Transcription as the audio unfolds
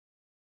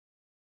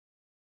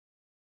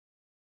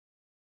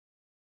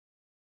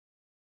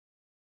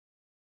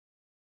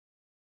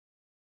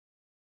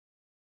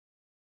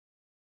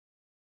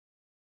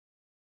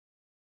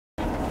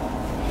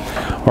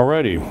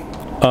Alrighty,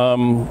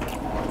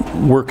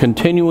 we're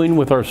continuing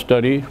with our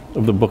study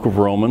of the book of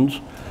Romans,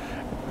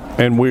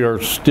 and we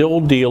are still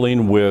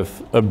dealing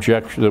with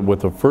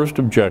the first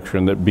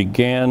objection that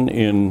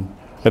began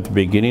at the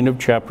beginning of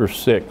chapter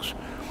 6.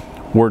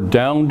 We're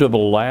down to the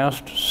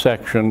last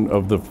section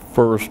of the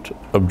first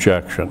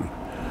objection.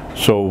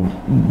 So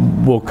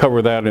we'll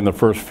cover that in the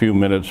first few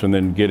minutes and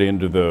then get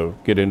into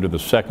the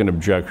second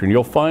objection.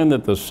 You'll find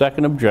that the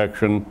second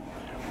objection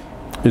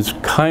is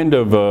kind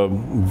of a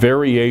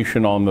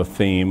variation on the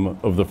theme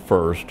of the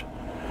first.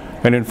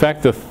 And in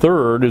fact, the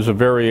third is a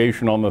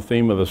variation on the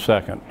theme of the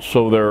second.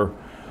 So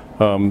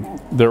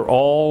they're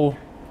all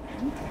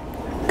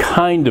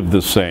kind of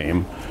the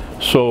same.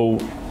 So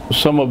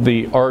some of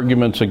the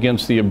arguments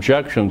against the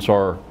objections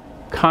are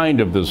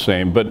kind of the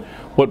same. But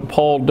what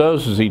Paul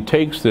does is he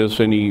takes this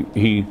and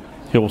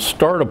he'll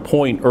start a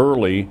point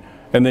early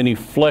and then he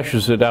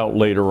fleshes it out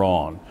later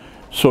on.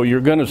 So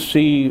you're going to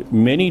see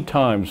many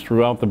times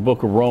throughout the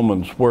book of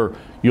Romans where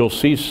you'll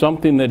see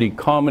something that he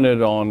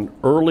commented on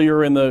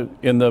earlier in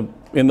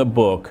the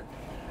book,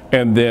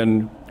 and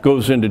then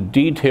goes into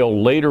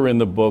detail later in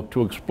the book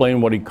to explain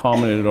what he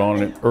commented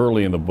on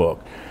early in the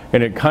book.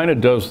 And it kind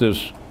of does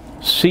this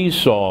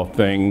seesaw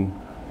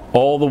thing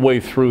all the way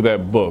through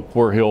that book,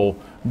 where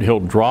he'll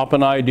drop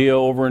an idea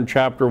over in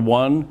chapter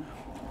 1,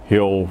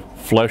 he'll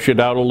flesh it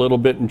out a little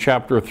bit in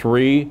chapter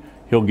 3,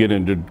 he'll get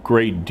into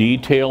great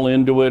detail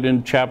into it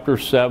in chapter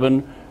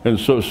 7, and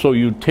so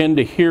you tend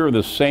to hear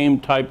the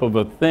same type of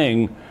a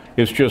thing.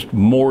 It's just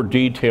more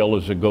detail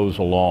as it goes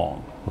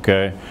along,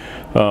 okay?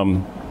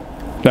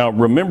 Now,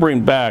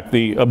 remembering back,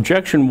 the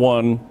objection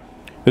 1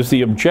 is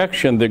the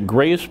objection that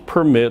grace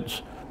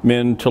permits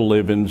men to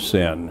live in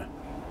sin.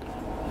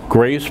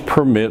 Grace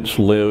permits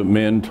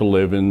men to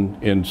live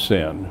in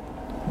sin.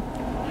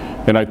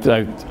 And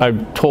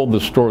I've told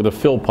the story, the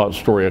Philpott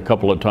story, a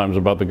couple of times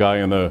about the guy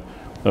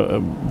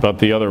about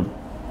the other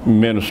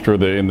minister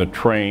in the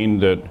train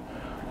that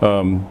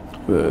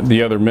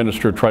the other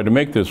minister tried to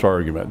make this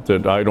argument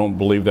that I don't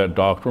believe that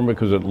doctrine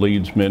because it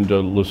leads men to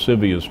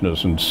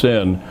lasciviousness and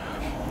sin.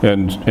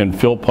 And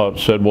Philpott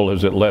said, well,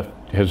 has it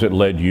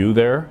led you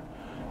there?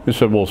 He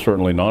said, well,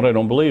 certainly not. I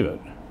don't believe it.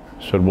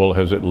 He said, well,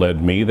 has it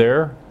led me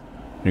there?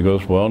 He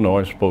goes, well, no,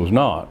 I suppose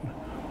not.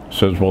 He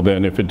says, well,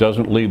 then if it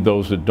doesn't lead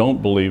those that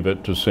don't believe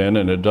it to sin,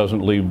 and it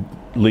doesn't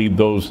lead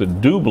those that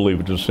do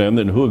believe it to sin,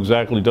 then who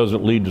exactly does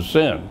it lead to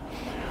sin?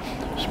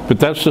 But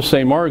that's the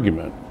same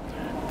argument.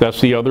 That's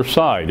the other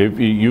side. If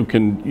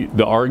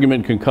the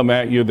argument can come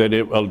at you that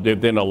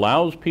it then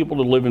allows people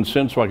to live in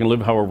sin so I can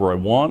live however I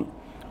want,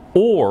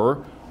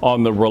 or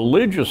on the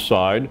religious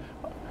side,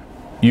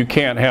 you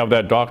can't have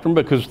that doctrine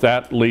because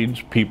that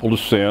leads people to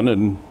sin.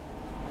 And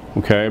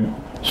okay,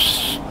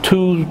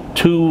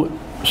 two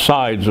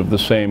sides of the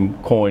same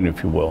coin,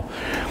 if you will.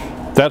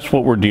 That's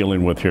what we're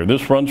dealing with here.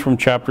 This runs from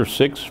chapter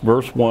 6,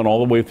 verse 1,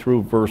 all the way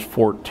through verse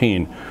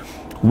 14.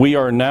 We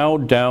are now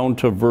down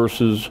to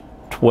verses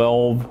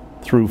 12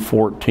 through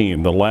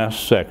 14, the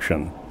last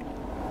section.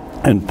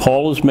 And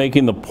Paul is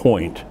making the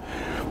point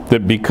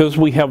that because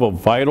we have a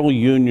vital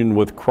union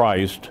with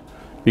Christ,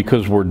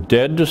 because we're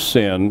dead to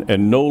sin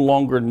and no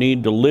longer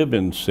need to live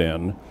in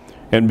sin,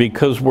 and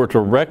because we're to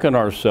reckon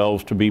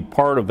ourselves to be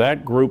part of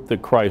that group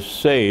that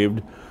Christ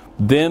saved,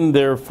 then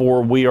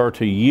therefore we are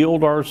to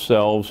yield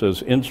ourselves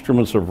as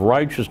instruments of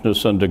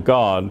righteousness unto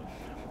God.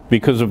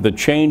 Because of the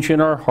change in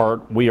our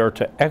heart, we are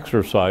to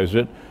exercise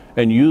it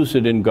and use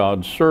it in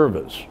God's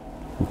service.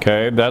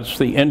 Okay, that's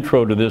the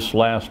intro to this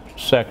last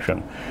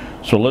section.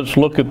 So let's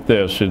look at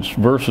this. It's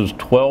verses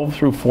 12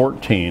 through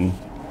 14,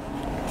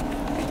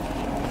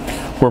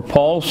 where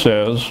Paul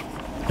says,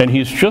 and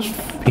he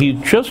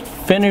just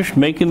finished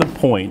making the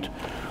point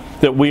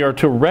that we are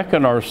to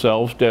reckon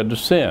ourselves dead to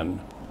sin.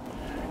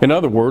 In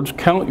other words,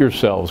 count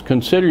yourselves,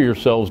 consider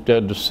yourselves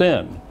dead to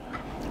sin.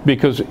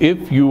 Because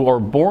if you are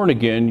born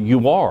again,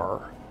 you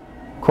are.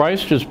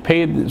 Christ has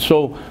paid.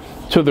 So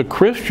to the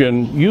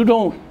Christian, you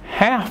don't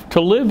have to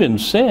live in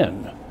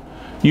sin.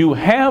 You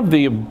have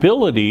the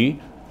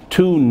ability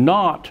to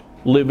not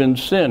live in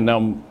sin.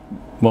 Now,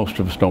 most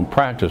of us don't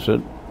practice it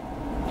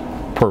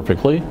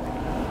perfectly.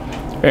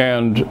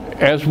 And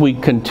as we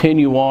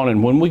continue on,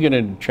 and when we get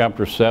into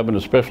chapter 7,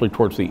 especially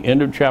towards the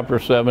end of chapter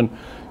 7,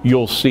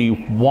 you'll see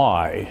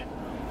why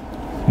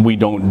we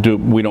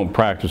don't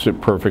practice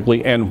it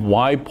perfectly, and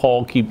why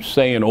Paul keeps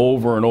saying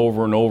over and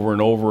over and over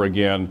and over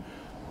again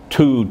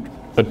to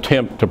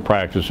attempt to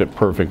practice it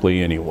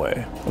perfectly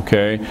anyway,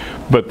 okay?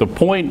 But the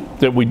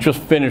point that we just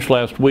finished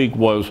last week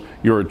was,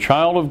 you're a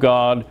child of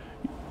God,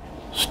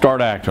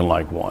 start acting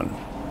like one.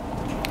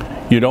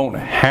 You don't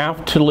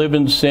have to live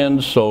in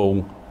sin,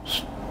 so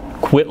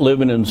quit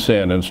living in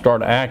sin and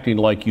start acting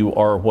like you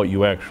are what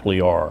you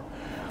actually are.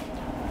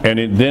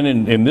 And then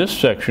in this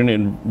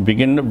section,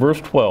 beginning at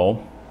verse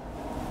 12,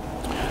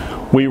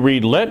 we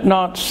read, let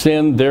not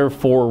sin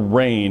therefore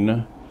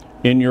reign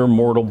in your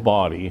mortal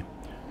body,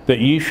 that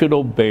ye should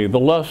obey the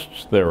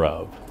lusts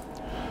thereof.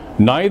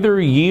 Neither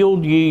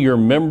yield ye your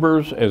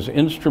members as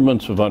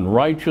instruments of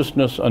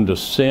unrighteousness unto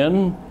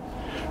sin,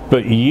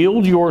 but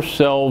yield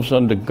yourselves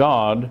unto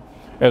God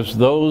as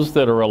those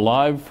that are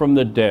alive from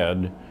the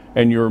dead,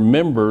 and your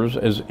members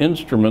as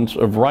instruments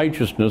of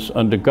righteousness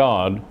unto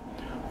God.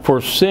 For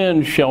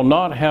sin shall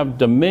not have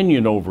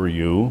dominion over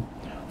you,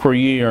 for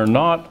ye are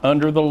not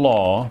under the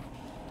law,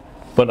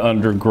 but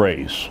under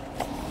grace.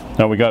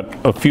 Now we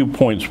got a few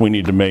points we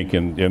need to make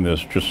in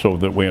this, just so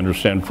that we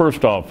understand.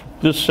 First off,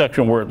 this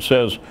section where it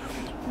says,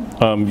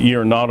 ye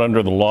are not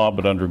under the law,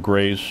 but under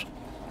grace.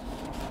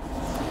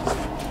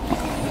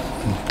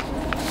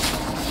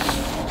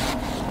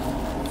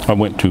 I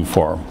went too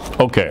far.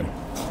 Okay.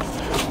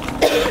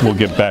 We'll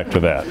get back to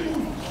that.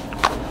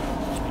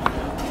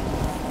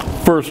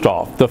 First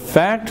off, the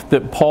fact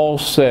that Paul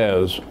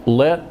says,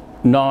 let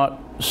not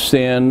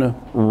sin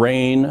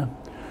reign,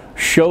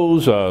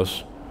 shows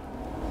us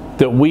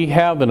that we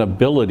have an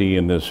ability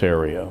in this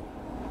area.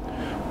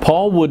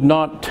 Paul would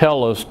not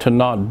tell us to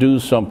not do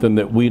something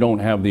that we don't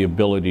have the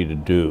ability to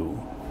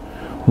do.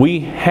 We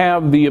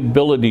have the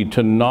ability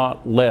to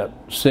not let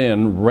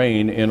sin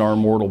reign in our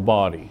mortal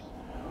body.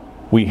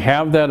 We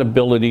have that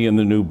ability in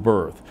the new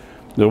birth.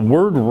 The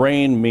word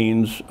reign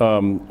means,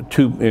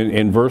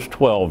 in verse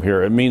 12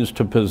 here, it means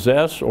to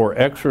possess or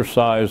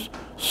exercise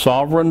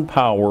sovereign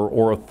power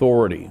or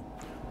authority,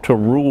 to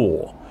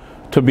rule,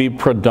 to be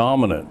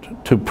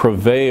predominant, to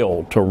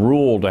prevail, to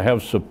rule, to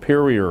have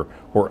superior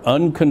or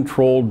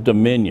uncontrolled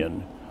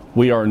dominion.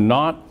 We are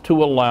not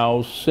to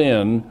allow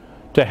sin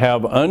to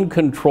have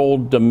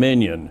uncontrolled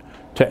dominion,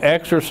 to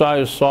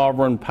exercise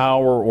sovereign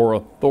power or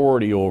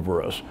authority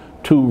over us,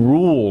 to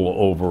rule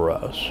over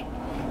us.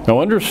 Now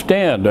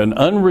understand, an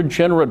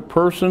unregenerate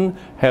person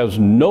has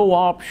no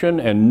option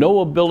and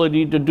no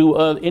ability to do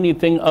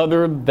anything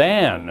other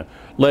than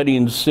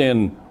letting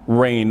sin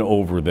reign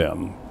over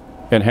them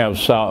and have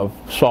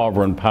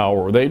sovereign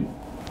power. They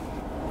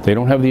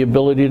don't have the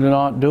ability to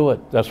not do it.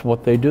 That's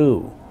what they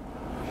do.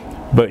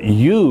 But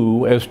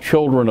you, as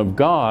children of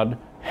God,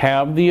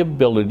 have the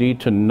ability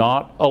to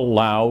not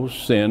allow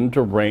sin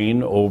to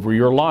reign over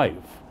your life.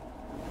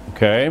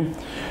 Okay?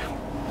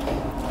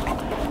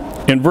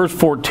 In verse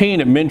 14,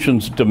 it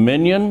mentions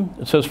dominion.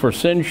 It says, for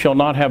sin shall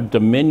not have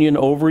dominion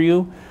over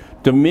you.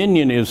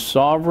 Dominion is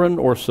sovereign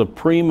or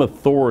supreme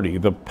authority,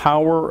 the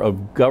power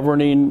of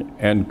governing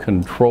and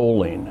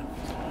controlling.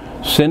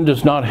 Sin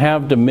does not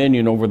have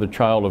dominion over the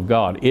child of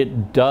God.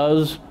 It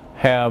does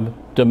have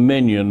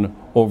dominion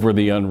over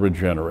the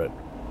unregenerate.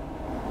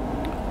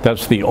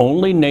 That's the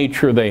only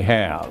nature they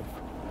have.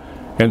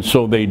 And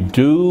so they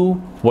do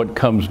what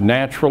comes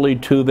naturally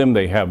to them.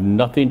 They have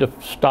nothing to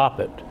stop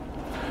it.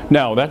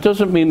 Now, that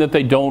doesn't mean that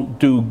they don't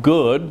do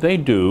good. They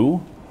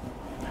do.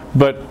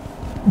 But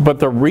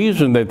the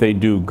reason that they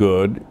do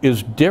good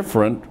is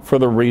different for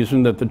the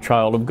reason that the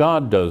child of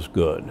God does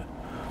good.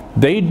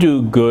 They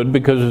do good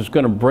because it's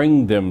going to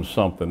bring them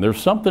something.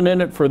 There's something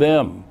in it for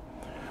them.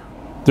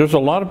 There's a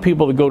lot of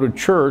people that go to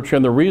church,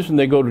 and the reason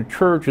they go to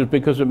church is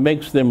because it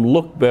makes them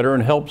look better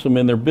and helps them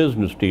in their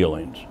business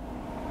dealings.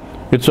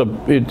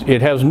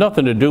 It has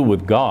nothing to do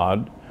with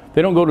God.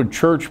 They don't go to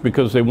church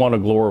because they want to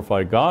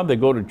glorify God. They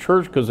go to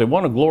church because they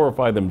want to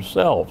glorify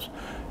themselves.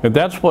 And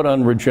that's what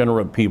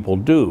unregenerate people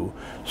do.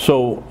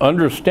 So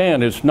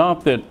understand, it's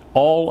not that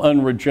all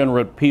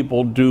unregenerate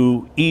people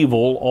do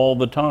evil all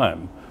the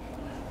time.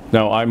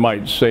 Now, I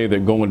might say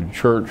that going to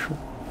church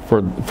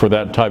for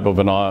that type of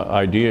an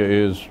idea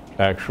is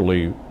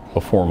actually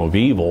a form of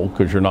evil,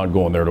 because you're not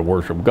going there to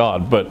worship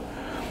God. But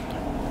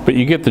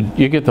you get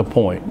the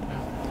point.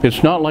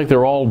 It's not like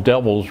they're all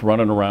devils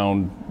running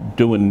around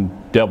doing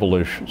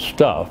devilish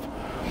stuff.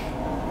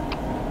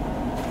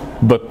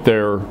 But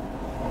their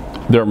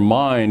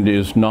mind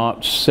is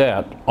not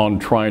set on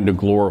trying to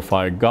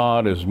glorify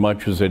God as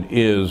much as it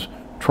is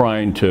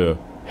trying to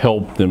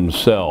help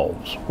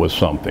themselves with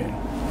something.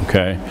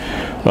 Okay?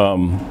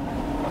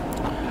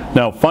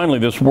 Now, finally,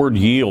 this word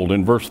yield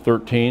in verse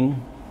 13,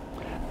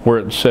 where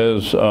it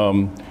says,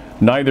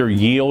 neither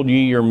yield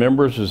ye your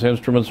members as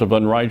instruments of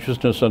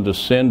unrighteousness unto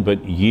sin,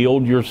 but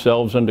yield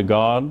yourselves unto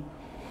God.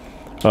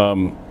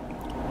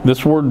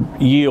 This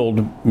word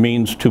yield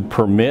means to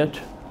permit,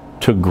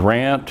 to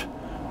grant,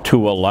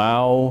 to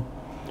allow,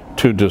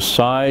 to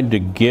decide to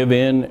give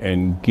in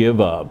and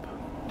give up.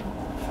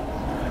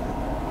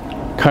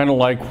 Kind of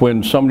like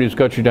when somebody's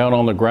got you down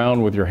on the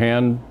ground with your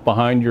hand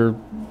behind your,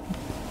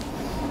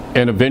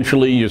 and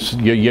eventually you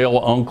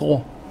yell,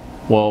 uncle.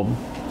 Well,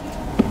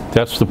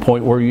 that's the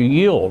point where you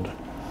yield.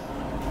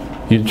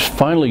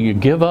 Finally you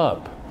give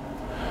up.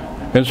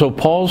 And so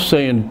Paul's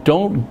saying,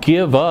 don't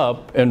give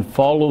up and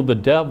follow the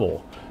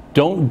devil.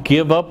 Don't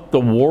give up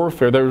the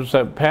warfare. There's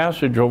that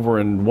passage over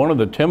in one of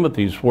the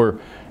Timothys where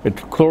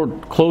it's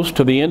close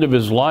to the end of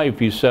his life.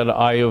 He said,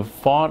 I have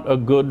fought a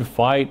good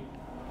fight.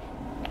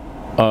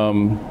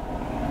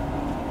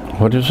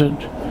 What is it?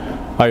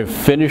 I have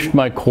finished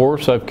my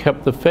course. I've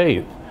kept the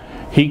faith.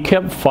 He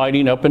kept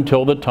fighting up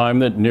until the time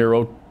that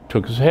Nero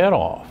took his head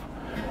off.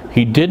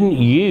 He didn't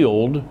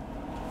yield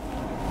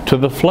to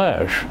the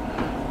flesh.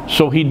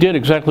 So he did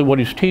exactly what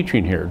he's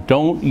teaching here.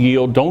 Don't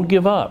yield, don't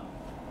give up.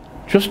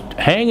 Just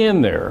hang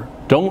in there.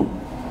 Don't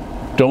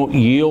Don't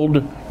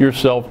yield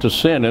yourself to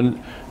sin.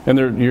 And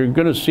you're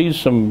going to see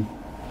some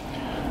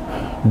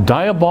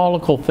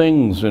diabolical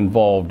things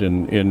involved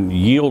in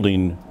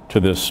yielding to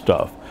this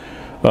stuff.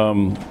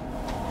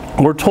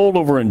 We're told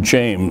over in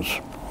James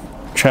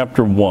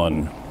chapter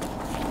 1.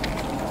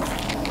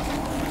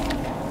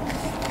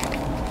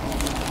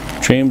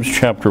 James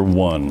chapter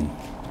 1,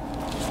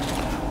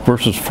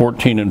 verses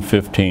 14 and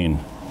 15.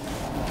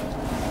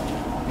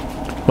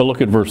 But look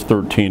at verse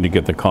 13 to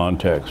get the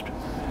context.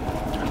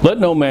 Let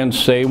no man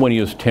say when he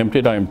is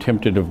tempted, I am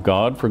tempted of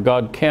God, for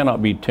God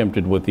cannot be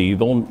tempted with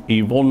evil,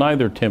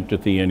 neither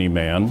tempteth he any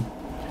man.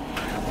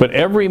 But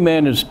every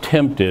man is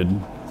tempted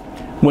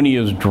when he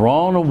is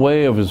drawn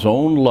away of his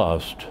own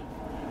lust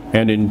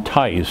and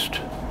enticed.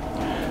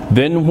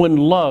 Then when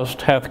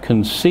lust hath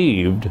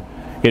conceived,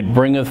 it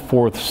bringeth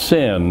forth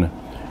sin,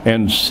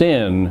 and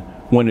sin,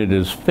 when it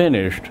is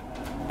finished,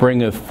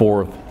 bringeth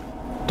forth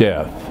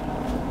death.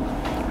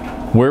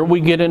 Where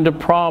we get into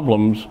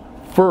problems,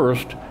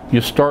 first, you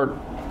start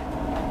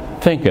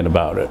thinking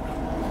about it.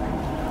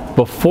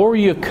 Before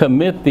you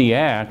commit the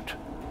act,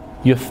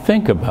 you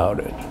think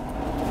about it.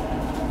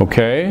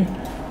 Okay?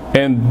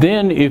 And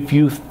then if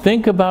you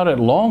think about it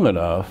long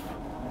enough,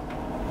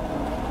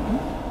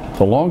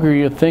 the longer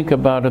you think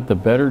about it, the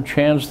better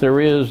chance there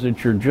is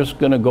that you're just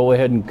going to go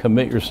ahead and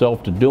commit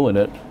yourself to doing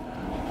it.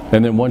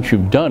 And then once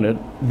you've done it,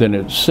 then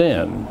it's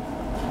sin.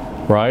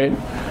 Right?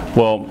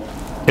 Well,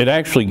 it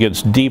actually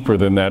gets deeper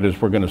than that, as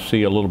we're going to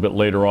see a little bit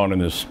later on in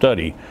this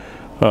study.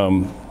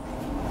 But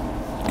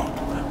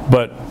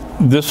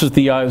this is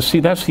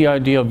that's the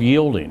idea of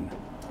yielding.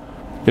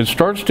 It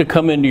starts to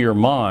come into your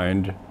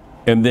mind,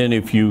 and then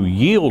if you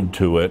yield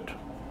to it,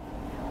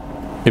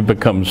 it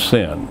becomes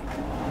sin.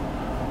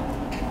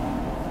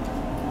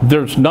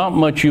 There's not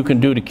much you can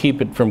do to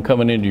keep it from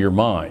coming into your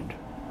mind.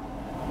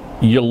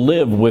 You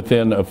live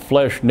within a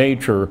flesh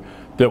nature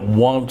that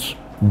wants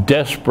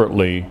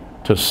desperately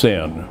to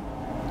sin.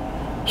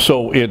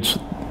 So it's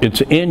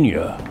in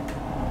you,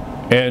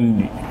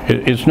 and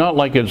it's not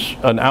like it's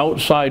an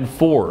outside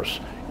force.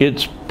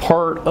 It's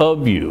part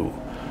of you.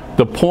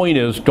 The point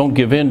is, don't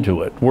give in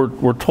to it.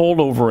 We're told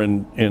over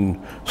in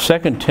 2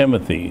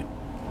 Timothy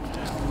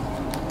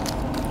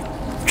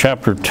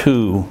chapter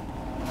 2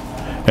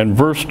 and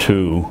verse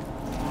 2.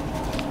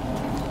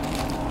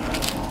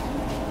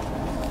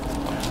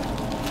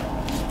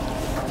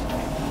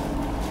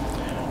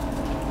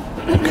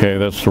 Okay,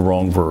 that's the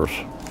wrong verse.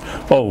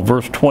 Oh,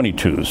 verse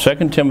 22,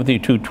 2 Timothy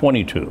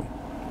 2:22.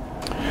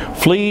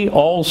 Flee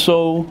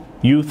also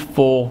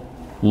youthful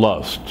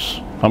lusts.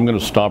 I'm going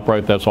to stop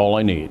right, that's all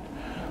I need.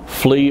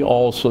 Flee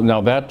also, now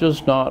that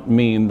does not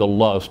mean the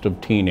lust of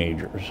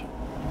teenagers.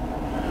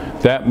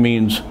 That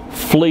means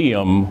flee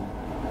them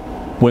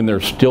when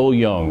they're still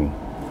young,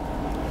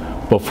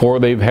 before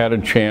they've had a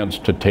chance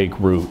to take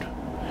root.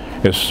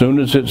 As soon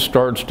as it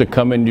starts to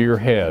come into your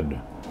head,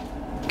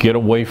 get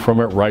away from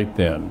it right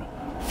then.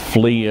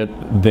 Flee it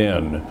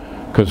then.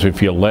 Because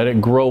if you let it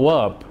grow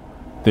up,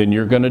 then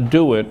you're going to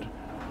do it.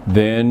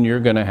 Then you're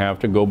going to have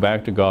to go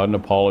back to God and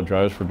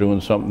apologize for doing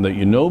something that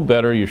you know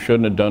better you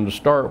shouldn't have done to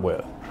start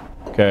with.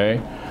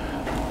 Okay?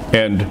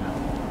 And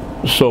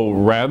so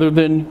rather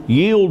than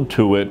yield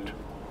to it,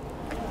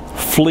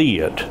 flee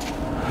it.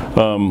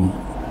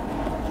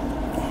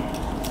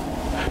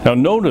 Now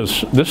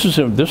notice, this is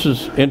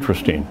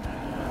interesting.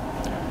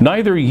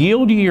 Neither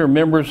yield ye your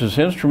members as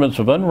instruments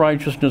of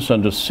unrighteousness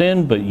unto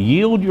sin, but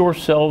yield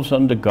yourselves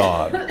unto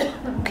God.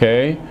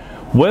 Okay?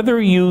 Whether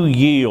you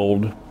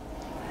yield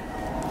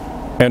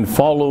and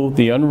follow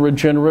the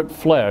unregenerate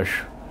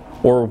flesh,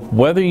 or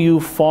whether you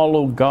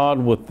follow God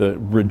with the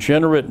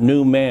regenerate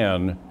new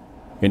man,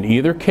 in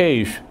either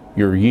case,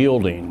 you're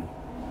yielding.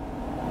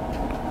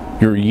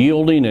 You're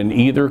yielding in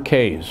either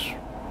case.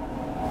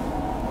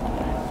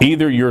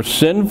 Either your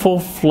sinful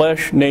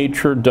flesh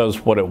nature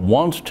does what it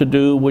wants to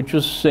do, which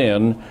is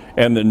sin,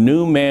 and the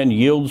new man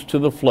yields to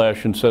the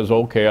flesh and says,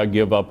 okay, I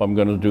give up, I'm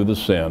going to do the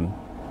sin.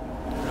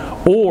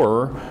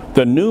 Or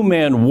the new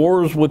man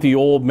wars with the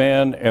old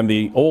man, and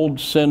the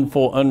old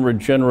sinful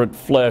unregenerate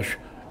flesh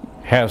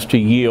has to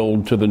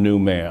yield to the new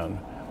man.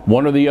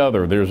 One or the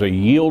other. There's a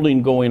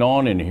yielding going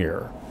on in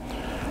here.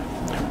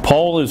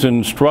 Paul is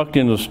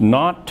instructing us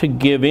not to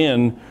give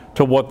in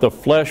to what the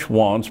flesh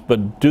wants,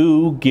 but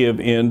do give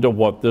in to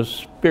what the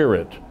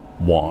Spirit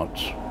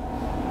wants.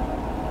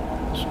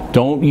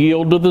 Don't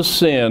yield to the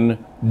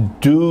sin,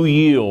 do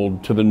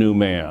yield to the new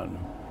man.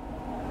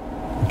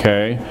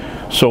 Okay?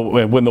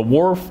 So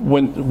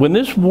when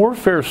this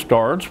warfare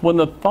starts, when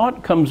the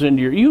thought comes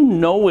into you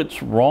know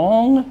it's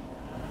wrong.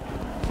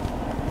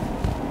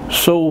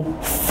 So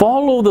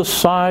follow the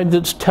side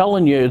that's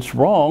telling you it's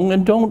wrong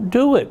and don't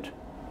do it.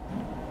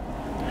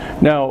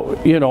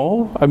 Now, you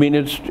know, I mean,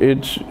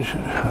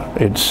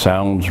 it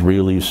sounds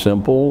really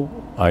simple.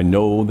 I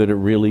know that it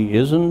really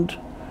isn't.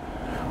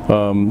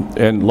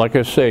 And like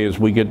I say, as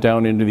we get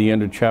down into the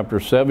end of chapter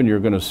 7,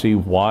 you're going to see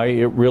why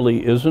it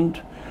really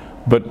isn't.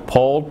 But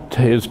Paul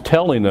is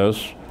telling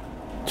us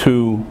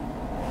to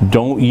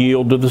don't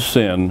yield to the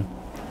sin.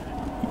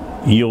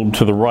 yield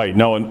to the right.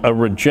 Now, a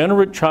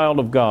regenerate child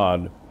of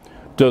God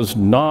does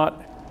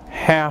not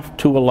have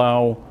to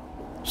allow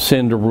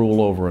sin to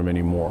rule over him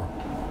anymore.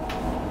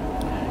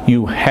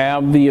 You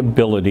have the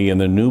ability in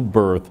the new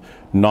birth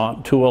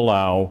not to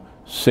allow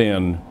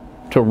sin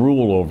to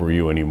rule over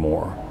you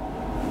anymore.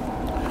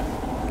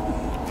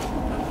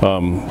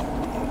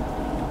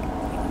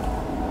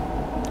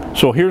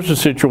 So here's the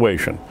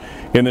situation.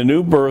 In the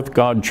new birth,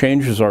 God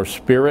changes our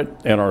spirit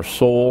and our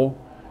soul.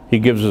 He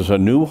gives us a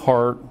new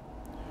heart,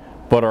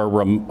 but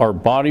our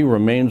body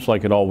remains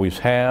like it always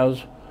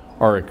has.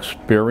 Our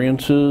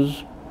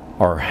experiences,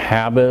 our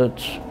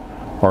habits,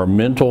 our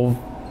mental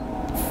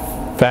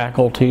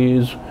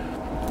faculties,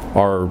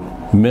 our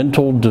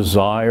mental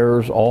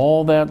desires,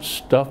 all that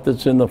stuff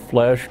that's in the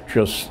flesh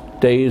just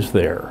stays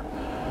there.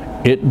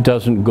 It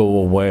doesn't go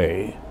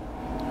away.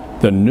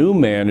 The new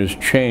man is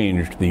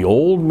changed. The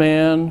old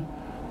man,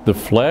 the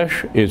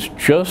flesh, is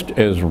just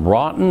as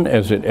rotten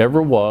as it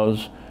ever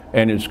was,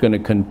 and it's going to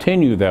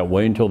continue that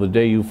way until the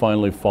day you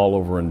finally fall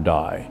over and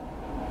die.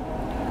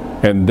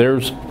 And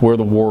there's where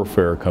the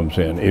warfare comes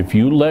in. If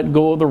you let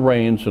go of the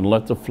reins and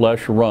let the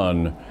flesh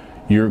run,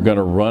 you're going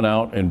to run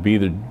out and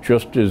be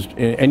just as...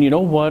 And you know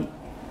what?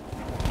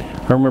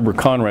 I remember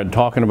Conrad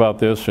talking about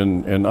this,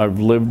 and I've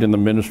lived in the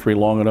ministry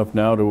long enough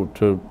now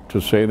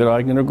to say that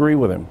I can agree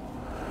with him.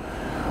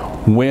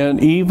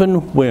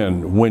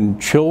 When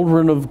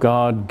children of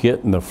God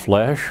get in the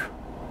flesh,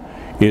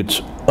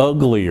 it's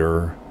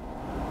uglier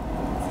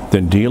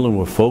than dealing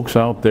with folks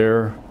out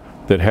there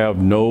that have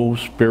no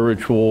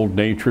spiritual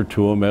nature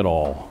to them at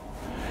all.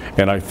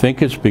 And I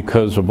think it's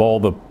because of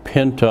all the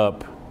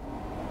pent-up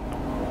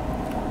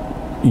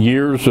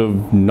years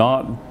of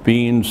not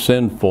being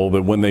sinful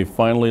that when they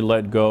finally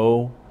let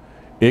go,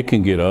 it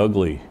can get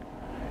ugly.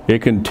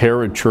 It can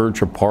tear a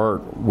church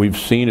apart. We've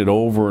seen it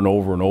over and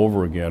over and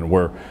over again,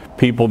 where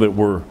people that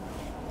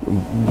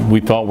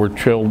we thought were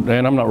children,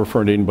 and I'm not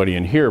referring to anybody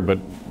in here, but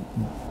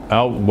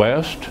out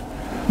west,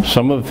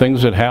 some of the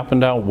things that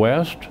happened out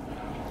west,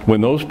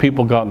 when those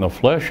people got in the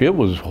flesh, it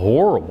was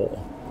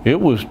horrible. It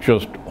was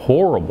just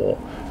horrible.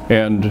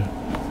 And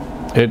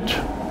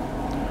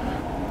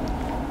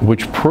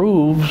which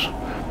proves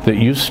that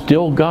you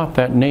still got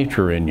that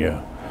nature in you.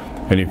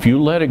 And if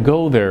you let it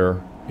go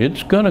there,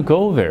 it's going to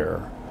go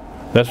there.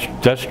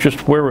 That's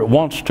just where it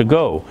wants to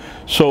go.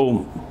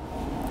 So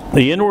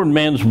the inward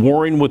man's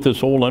warring with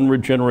this old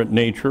unregenerate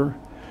nature,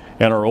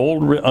 and our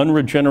old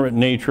unregenerate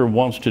nature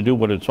wants to do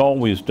what it's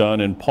always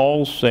done. And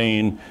Paul's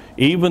saying,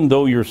 even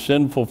though your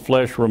sinful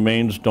flesh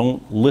remains,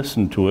 don't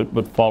listen to it,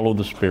 but follow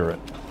the Spirit.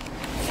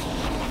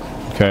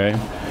 Okay?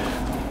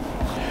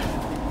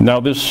 Now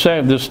this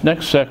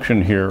next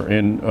section here,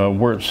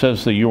 where it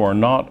says that you are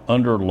not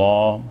under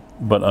law,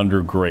 but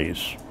under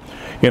grace.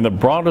 In the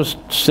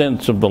broadest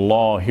sense of the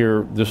law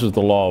here, this is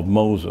the law of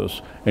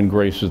Moses, and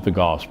grace is the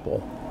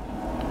gospel.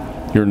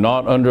 You're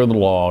not under the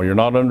law. You're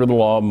not under the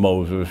law of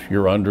Moses.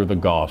 You're under the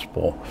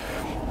gospel.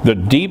 The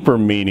deeper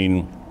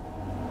meaning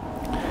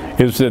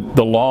is that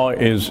the law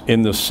is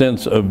in the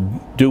sense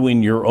of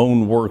doing your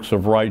own works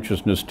of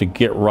righteousness to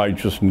get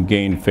righteous and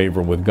gain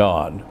favor with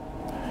God.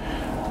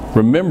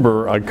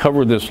 Remember, I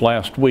covered this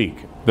last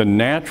week. The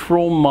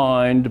natural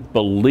mind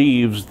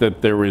believes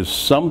that there is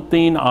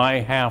something I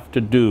have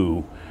to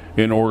do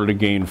in order to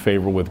gain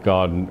favor with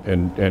God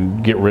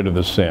and get rid of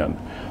the sin.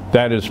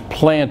 That is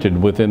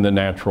planted within the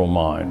natural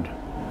mind.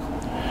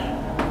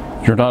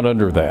 You're not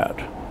under that.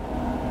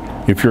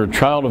 If you're a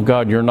child of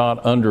God, you're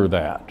not under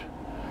that.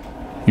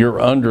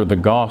 You're under the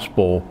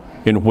gospel,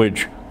 in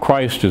which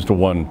Christ is the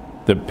one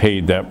that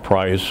paid that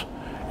price,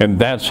 and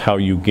that's how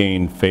you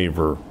gain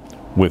favor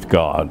with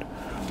God.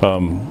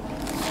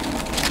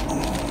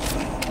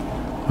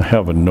 I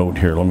have a note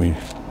here. Let me...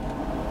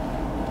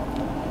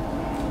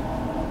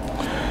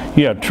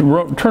 Yeah,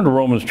 turn to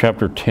Romans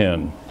chapter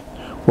 10,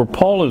 where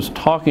Paul is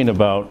talking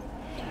about,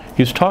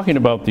 he's talking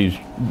about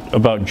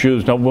about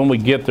Jews. Now, when we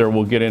get there,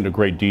 we'll get into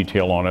great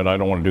detail on it. I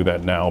don't want to do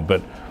that now,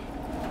 but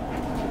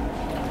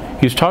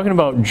he's talking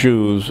about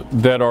Jews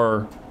that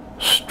are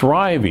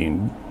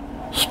striving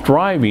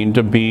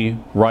to be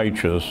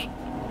righteous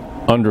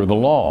under the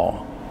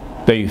law.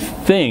 They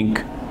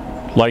think,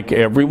 like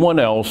everyone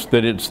else,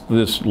 that it's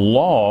this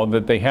law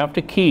that they have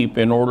to keep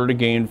in order to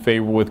gain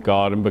favor with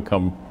God and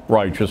become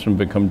righteous and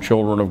become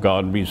children of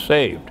God and be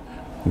saved.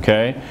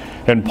 Okay?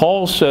 And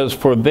Paul says,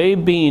 for they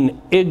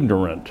being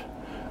ignorant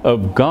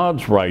of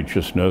God's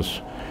righteousness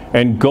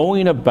and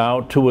going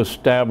about to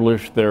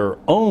establish their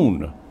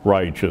own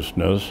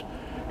righteousness,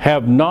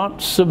 have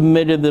not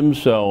submitted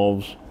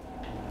themselves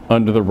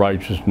unto the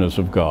righteousness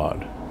of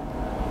God.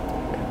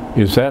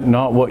 Is that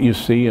not what you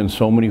see in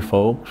so many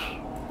folks?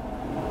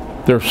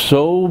 They're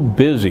so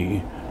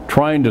busy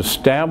trying to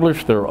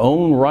establish their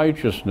own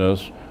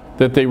righteousness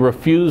that they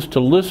refuse to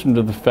listen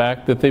to the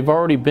fact that they've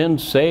already been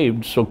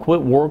saved. So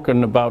quit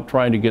working about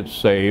trying to get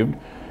saved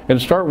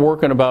and start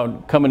working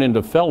about coming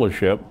into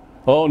fellowship.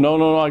 Oh,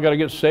 no, I got to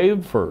get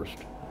saved first.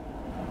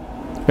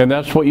 And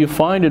that's what you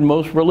find in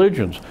most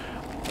religions.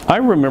 I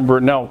remember,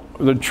 now,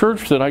 the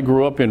church that I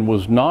grew up in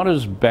was not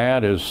as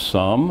bad as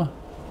some.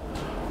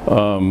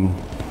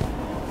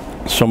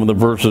 Some of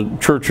the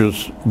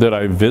churches that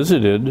I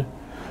visited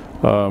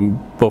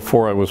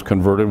before I was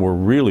converted were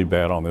really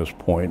bad on this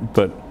point,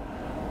 but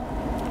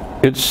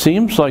it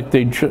seems like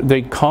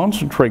they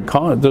concentrate.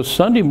 The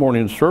Sunday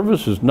morning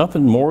service is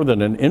nothing more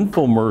than an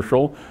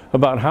infomercial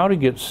about how to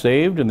get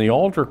saved, and the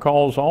altar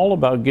call is all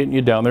about getting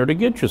you down there to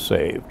get you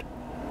saved.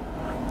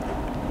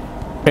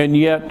 And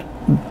yet,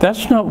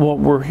 that's not what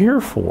we're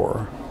here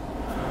for.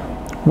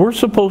 We're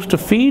supposed to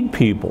feed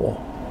people.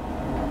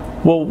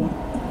 Well,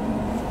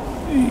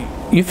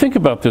 you think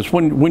about this.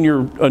 When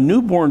you're a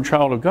newborn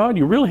child of God,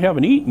 you really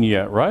haven't eaten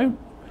yet, right?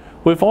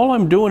 Well, if all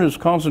I'm doing is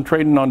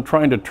concentrating on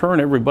trying to turn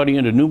everybody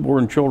into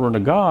newborn children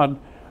of God,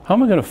 how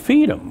am I going to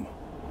feed them?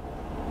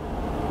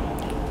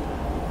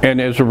 And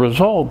as a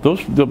result,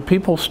 the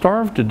people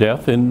starve to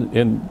death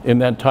in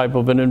that type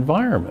of an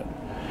environment.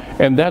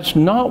 And that's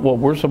not what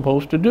we're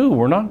supposed to do.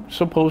 We're not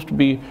supposed to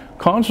be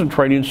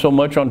concentrating so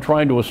much on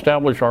trying to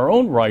establish our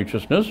own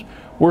righteousness.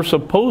 We're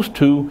supposed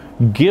to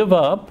give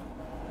up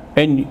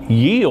and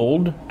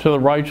yield to the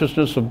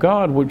righteousness of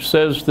God, which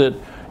says that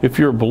if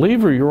you're a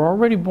believer, you're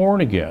already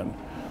born again.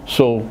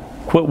 So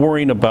quit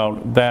worrying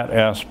about that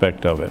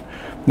aspect of it.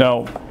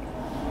 Now,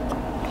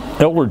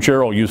 Elder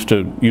Gerald used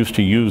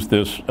to use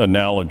this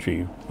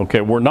analogy.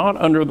 Okay, we're not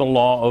under the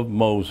law of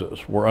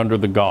Moses. We're under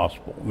the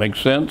gospel. Make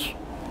sense?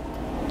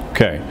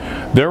 Okay.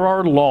 There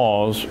are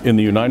laws in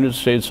the United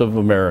States of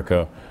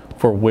America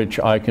for which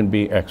I can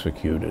be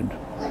executed.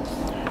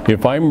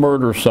 If I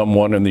murder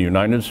someone in the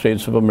United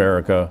States of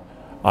America,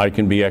 I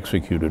can be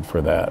executed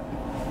for that.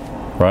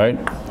 Right?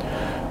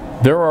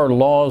 There are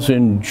laws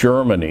in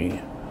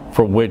Germany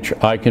for which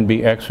I can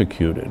be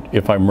executed.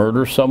 If I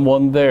murder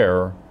someone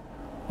there,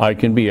 I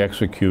can be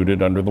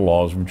executed under the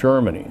laws of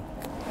Germany.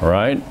 All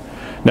right?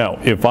 Now,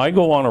 if I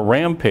go on a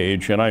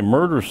rampage and I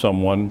murder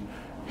someone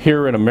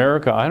here in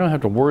America, I don't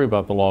have to worry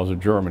about the laws of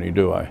Germany,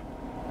 do I?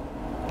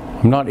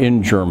 I'm not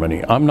in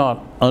Germany. I'm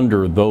not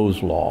under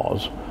those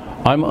laws.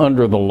 I'm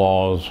under the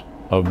laws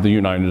of the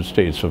United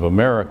States of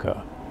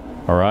America.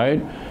 All right?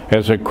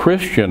 As a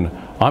Christian,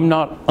 I'm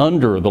not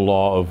under the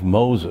law of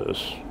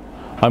Moses.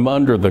 I'm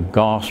under the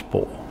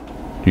gospel.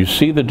 Do you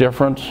see the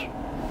difference?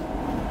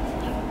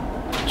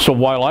 So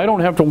while I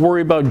don't have to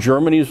worry about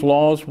Germany's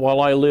laws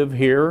while I live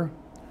here,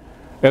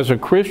 as a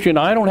Christian,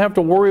 I don't have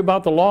to worry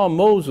about the law of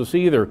Moses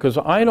either, because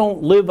I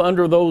don't live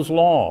under those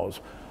laws.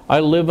 I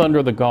live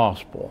under the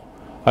gospel.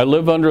 I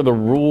live under the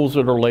rules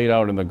that are laid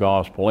out in the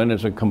gospel, and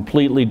it's a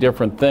completely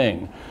different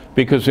thing.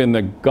 Because in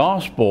the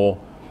gospel,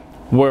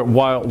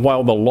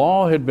 while the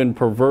law had been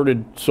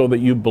perverted so that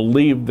you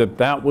believed that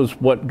that was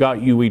what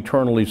got you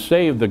eternally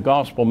saved, the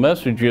gospel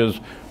message is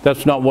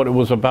that's not what it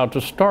was about to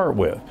start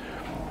with.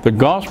 The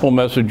gospel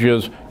message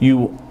is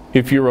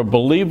if you're a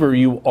believer,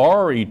 you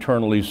are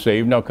eternally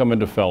saved. Now come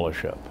into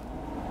fellowship.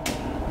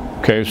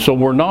 Okay, so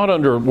we're not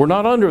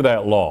under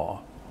that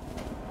law.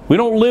 We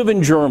don't live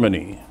in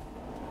Germany.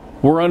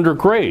 We're under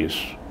grace.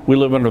 We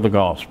live under the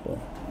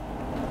gospel.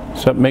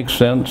 Does that make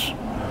sense?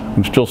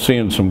 I'm still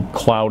seeing some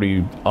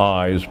cloudy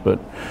eyes, but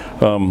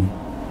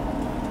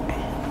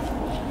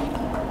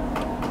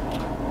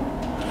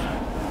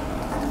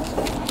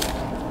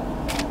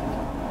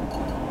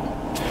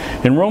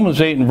in Romans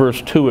 8 and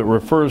verse 2, it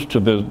refers to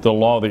the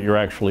law that you're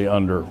actually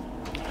under.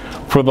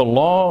 For the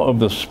law of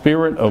the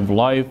Spirit of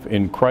life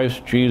in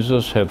Christ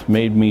Jesus hath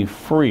made me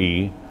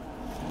free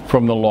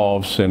from the law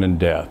of sin and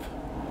death.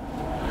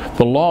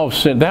 The law of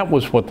sin, that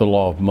was what the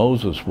law of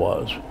Moses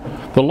was.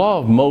 The law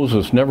of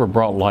Moses never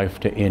brought life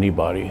to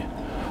anybody.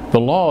 The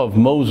law of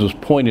Moses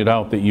pointed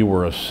out that you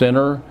were a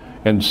sinner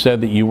and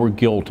said that you were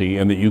guilty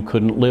and that you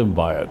couldn't live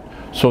by it.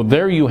 So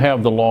there you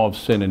have the law of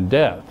sin and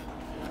death.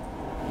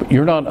 But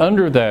you're not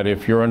under that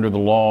if you're under the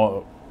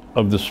law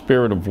of the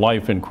Spirit of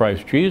life in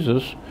Christ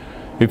Jesus.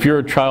 If you're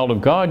a child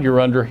of God, you're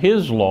under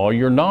His law.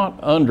 You're not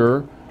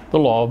under the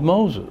law of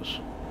Moses.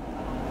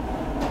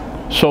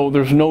 So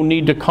there's no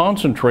need to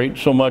concentrate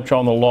so much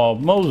on the law of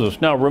Moses.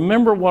 Now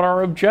remember what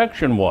our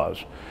objection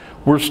was.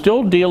 We're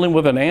still dealing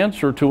with an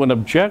answer to an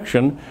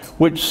objection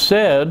which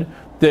said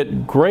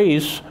that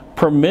grace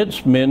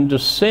permits men to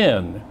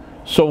sin.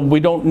 So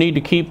we don't need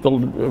to keep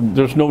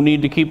there's no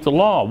need to keep the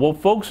law. Well,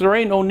 folks, there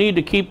ain't no need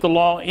to keep the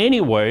law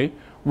anyway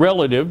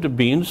relative to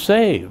being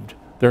saved.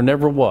 There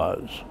never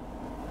was.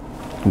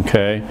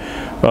 Okay?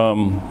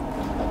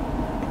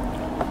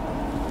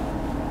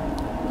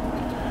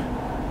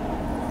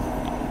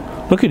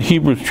 Look at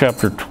Hebrews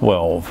chapter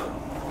 12.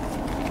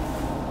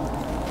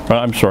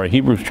 I'm sorry,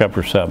 Hebrews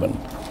chapter 7.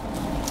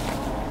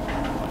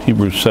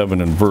 Hebrews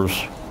 7 and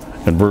verse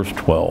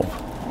 12.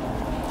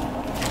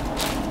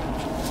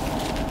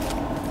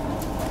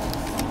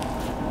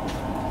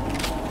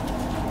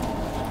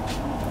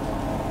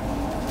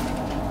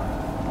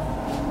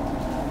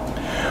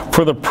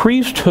 For the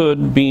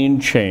priesthood being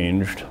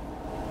changed,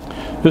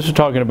 this is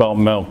talking about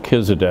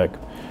Melchizedek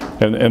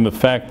and the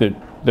fact that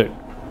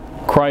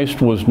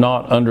Christ was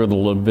not under the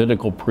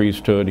Levitical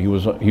priesthood. He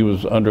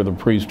was under the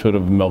priesthood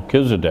of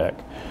Melchizedek.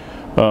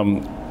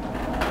 And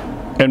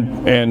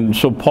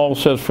so Paul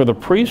says, for the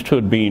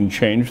priesthood being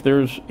changed,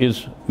 there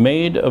is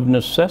made of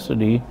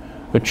necessity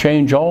a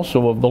change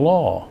also of the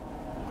law.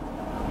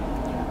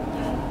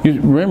 You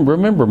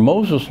remember,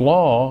 Moses'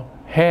 law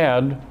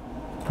had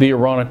the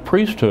Aaronic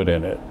priesthood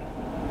in it.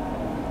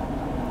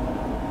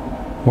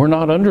 We're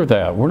not under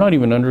that. We're not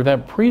even under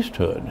that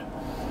priesthood.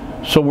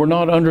 So we're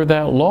not under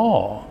that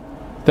law.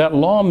 That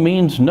law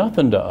means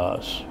nothing to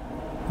us,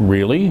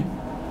 really.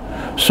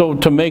 So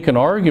to make an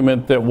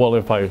argument that, well,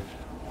 if I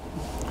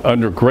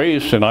under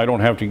grace and I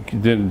don't have to,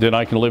 then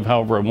I can live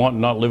however I want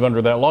and not live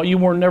under that law. You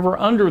were never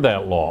under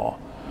that law,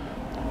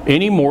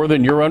 any more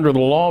than you're under the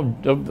law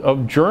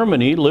of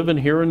Germany living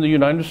here in the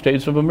United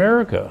States of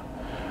America.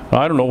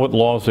 I don't know what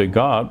laws they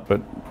got, but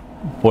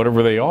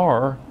whatever they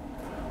are,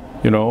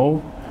 you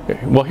know.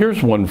 Well,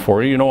 here's one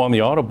for you. You know, on the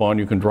Autobahn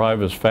you can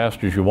drive as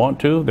fast as you want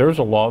to. There's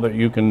a law that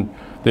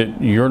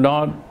you're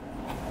not.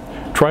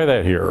 Try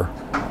that here.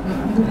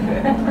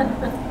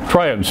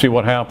 Try it and see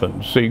what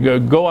happens. So you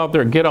go out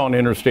there, get on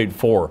Interstate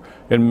 4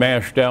 and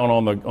mash down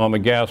on the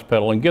gas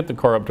pedal and get the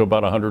car up to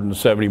about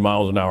 170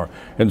 miles an hour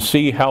and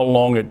see how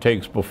long it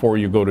takes before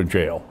you go to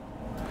jail.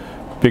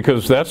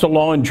 Because that's a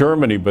law in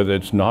Germany, but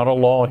it's not a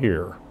law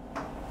here.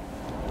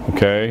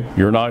 Okay?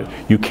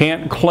 You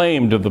can't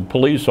claim to the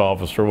police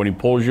officer when he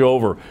pulls you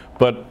over,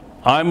 but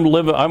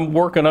I'm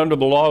working under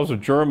the laws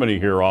of Germany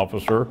here,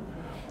 officer.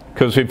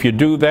 Because if you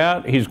do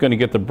that, he's going to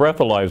get the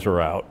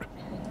breathalyzer out,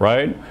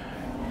 right?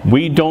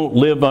 We don't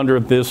live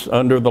under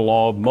the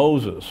law of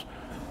Moses.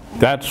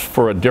 That's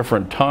for a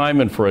different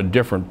time and for a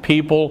different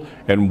people,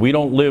 and we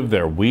don't live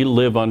there. We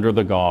live under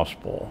the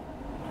gospel.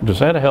 Does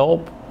that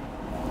help?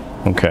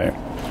 Okay.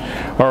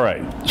 All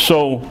right.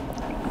 So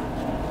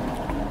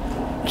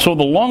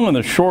the long and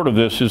the short of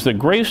this is that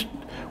grace,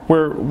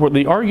 where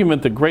the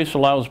argument that grace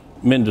allows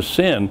men to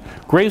sin,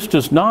 grace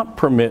does not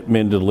permit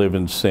men to live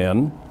in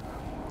sin.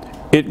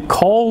 It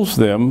calls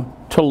them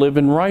to live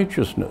in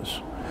righteousness.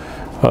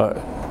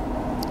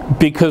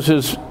 Because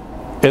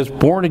as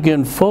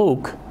born-again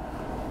folk,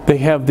 they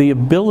have the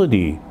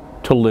ability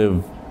to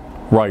live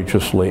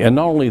righteously. And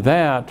not only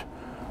that,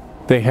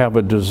 they have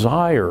a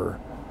desire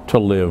to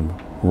live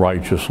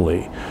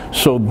righteously.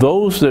 So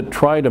those that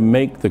try to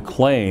make the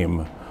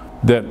claim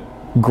that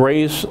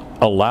grace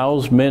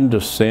allows men to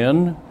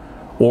sin,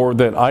 or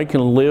that I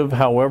can live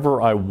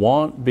however I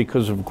want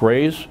because of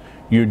grace,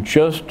 you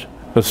just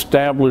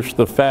establish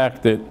the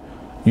fact that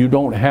you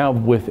don't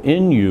have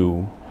within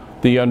you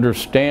the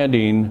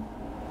understanding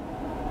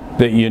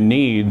that you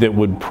need that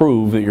would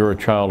prove that you're a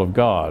child of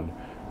God.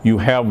 You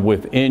have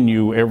within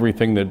you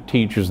everything that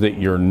teaches that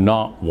you're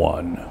not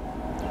one.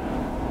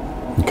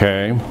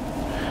 Okay?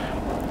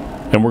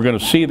 And we're going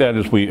to see that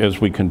as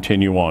we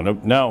continue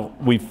on. Now,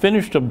 we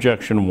finished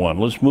objection 1.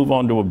 Let's move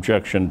on to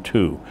objection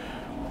 2.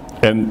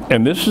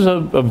 And this is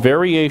a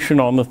variation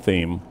on the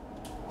theme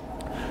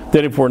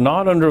that if we're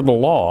not under the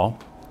law,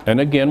 and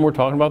again, we're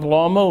talking about the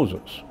law of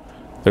Moses,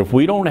 that if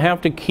we don't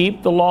have to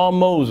keep the law of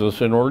Moses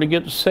in order to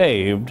get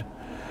saved,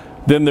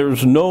 then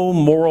there's no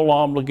moral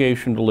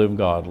obligation to live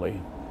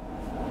godly.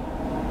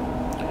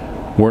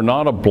 We're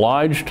not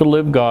obliged to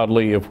live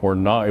godly if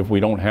we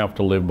don't have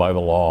to live by the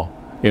law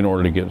in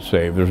order to get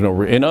saved. There's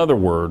no. In other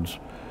words,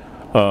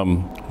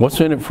 what's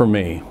in it for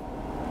me?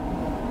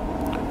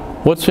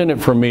 What's in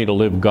it for me to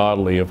live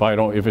godly if I'm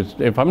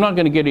not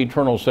going to get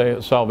eternal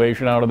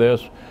salvation out of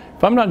this?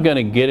 If I'm not going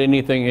to get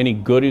any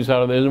goodies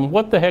out of this, then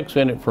what the heck's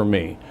in it for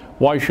me?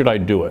 Why should I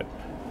do it?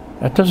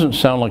 That doesn't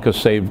sound like a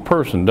saved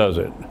person, does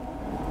it?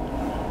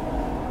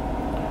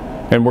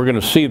 And we're going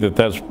to see that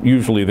that's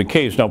usually the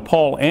case. Now,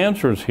 Paul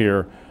answers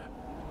here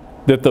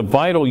that the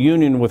vital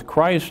union with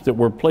Christ that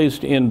we're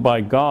placed in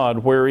by God,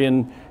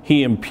 wherein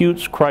he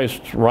imputes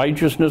Christ's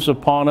righteousness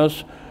upon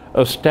us,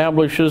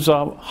 establishes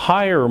a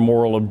higher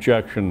moral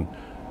objection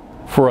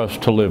for us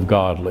to live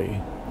godly.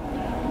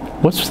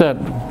 What's that?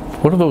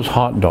 What are those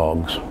hot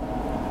dogs?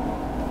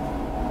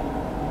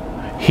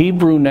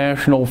 Hebrew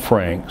National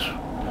Franks.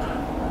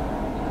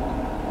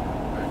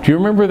 Do you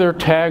remember their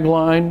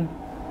tagline?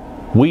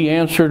 We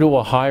answer to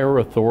a higher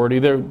authority.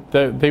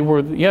 They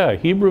were,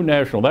 Hebrew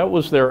National. That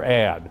was their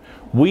ad.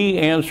 We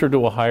answer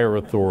to a higher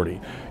authority.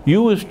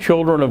 You as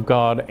children of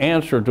God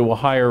answer to a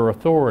higher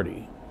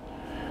authority.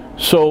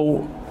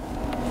 So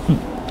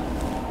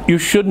you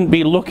shouldn't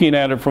be looking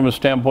at it from a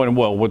standpoint of,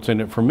 well, what's in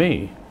it for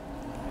me?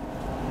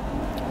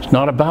 It's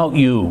not about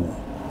you.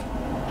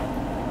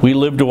 We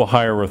live to a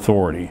higher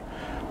authority.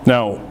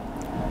 Now,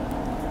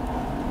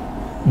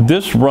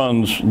 this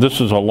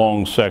is a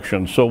long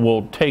section, so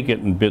we'll take it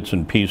in bits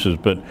and pieces,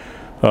 but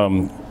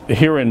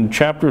here in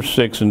chapter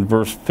 6 and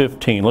verse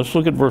 15, let's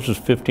look at verses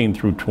 15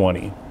 through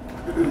 20.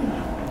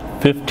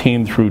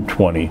 15 through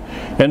 20.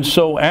 And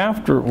so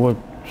after,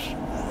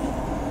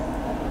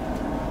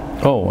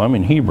 I'm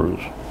in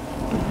Hebrews.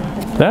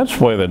 That's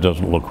why that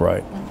doesn't look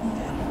right.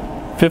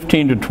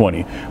 15 to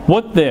 20.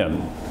 What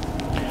then?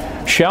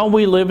 Shall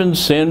we live in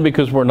sin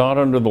because we're not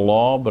under the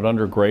law but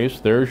under grace?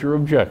 There's your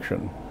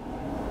objection.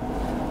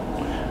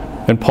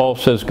 And Paul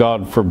says,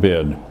 God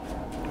forbid.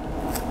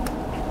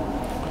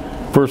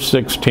 Verse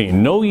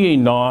 16, know ye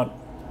not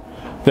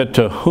that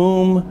to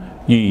whom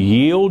ye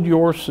yield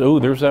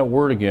yourselves, there's that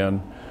word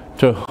again,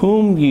 to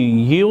whom ye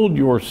yield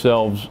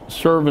yourselves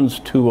servants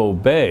to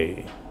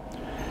obey,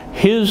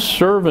 his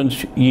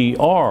servants ye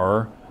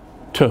are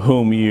to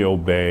whom ye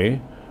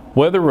obey,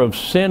 whether of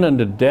sin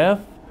unto death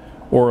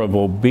or of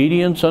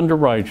obedience unto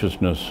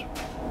righteousness.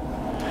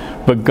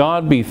 But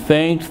God be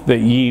thanked that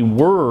ye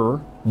were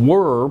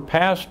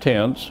past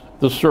tense,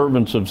 the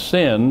servants of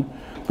sin,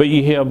 but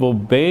ye have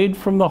obeyed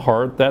from the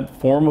heart that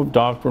form of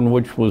doctrine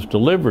which was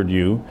delivered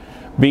you.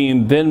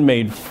 Being then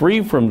made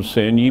free from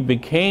sin, ye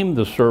became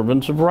the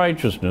servants of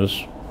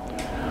righteousness.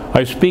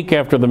 I speak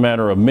after the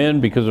manner of men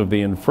because of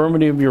the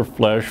infirmity of your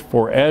flesh,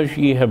 for as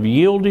ye have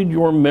yielded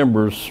your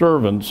members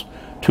servants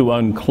to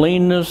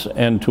uncleanness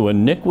and to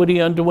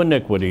iniquity unto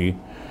iniquity,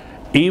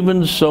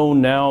 even so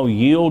now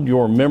yield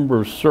your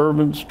members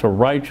servants to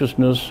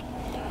righteousness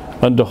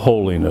unto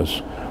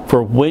holiness.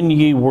 For when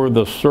ye were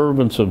the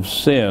servants of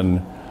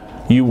sin,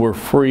 you were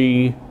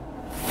free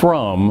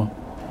from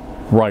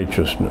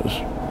righteousness.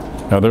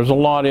 Now there's a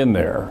lot in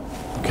there,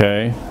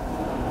 okay?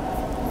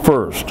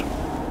 First,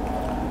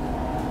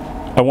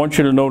 I want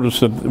you to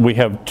notice that we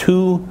have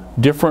two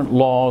different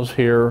laws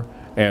here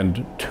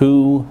and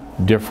two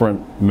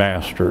different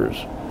masters.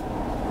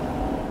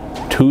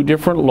 Two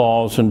different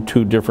laws and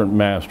two different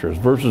masters.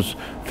 Verses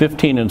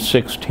 15 and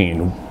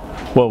 16.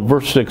 Well,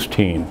 verse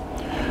 16.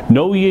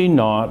 Know ye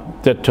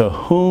not that to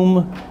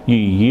whom ye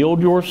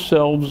yield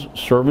yourselves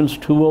servants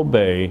to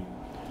obey,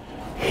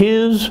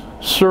 his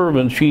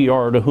servants ye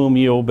are to whom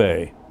ye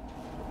obey.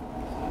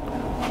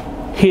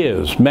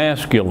 His,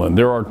 masculine.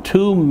 There are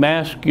two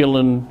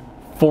masculine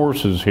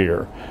forces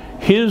here.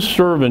 His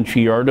servants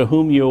ye are to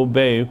whom ye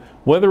obey,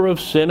 whether of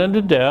sin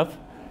unto death,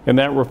 and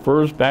that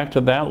refers back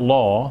to that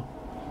law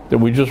that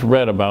we just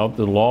read about,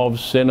 the law of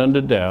sin unto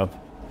death,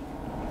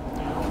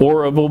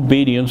 or of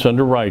obedience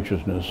unto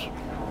righteousness.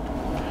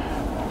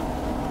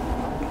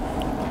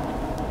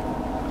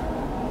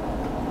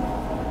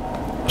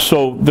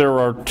 So there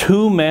are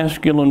two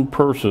masculine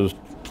persons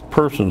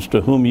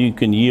to whom you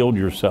can yield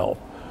yourself.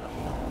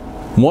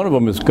 One of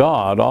them is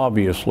God,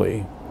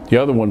 obviously. The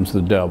other one's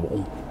the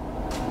devil.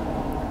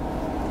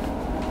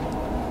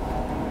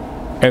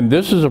 And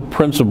this is a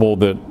principle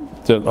that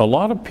a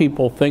lot of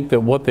people think that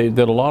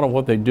a lot of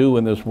what they do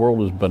in this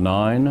world is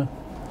benign,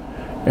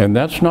 and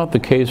that's not the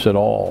case at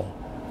all.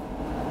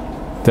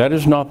 That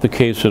is not the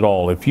case at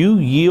all. If you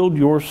yield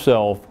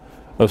yourself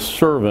a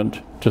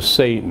servant to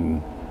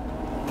Satan,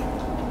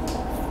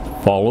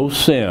 follow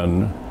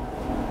sin,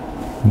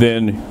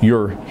 then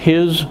you're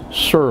his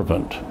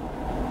servant.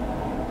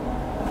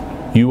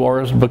 You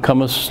are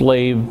become a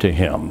slave to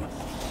him.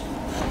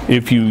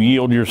 If you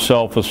yield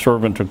yourself a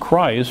servant to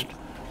Christ,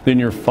 then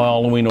you're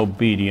following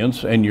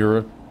obedience, and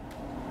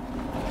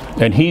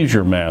he's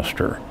your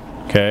master.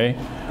 Okay?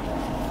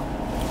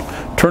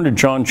 Turn to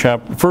John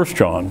chapter 1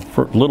 John,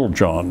 little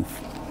John,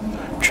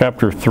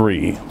 chapter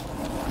 3.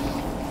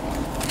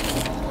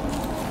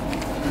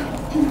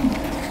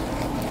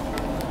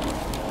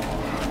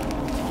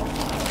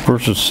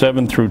 Verses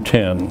 7 through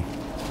 10.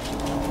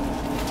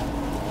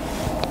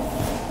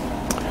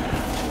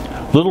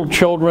 Little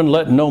children,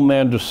 let no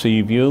man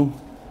deceive you.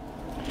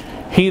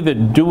 He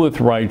that doeth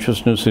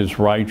righteousness is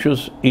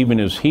righteous, even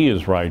as he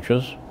is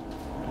righteous.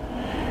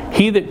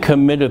 He that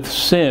committeth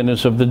sin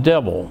is of the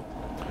devil,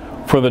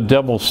 for the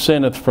devil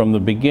sinneth from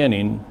the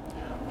beginning.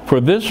 For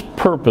this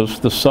purpose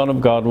the Son of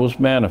God was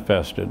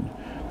manifested,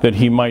 that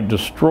he might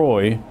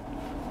destroy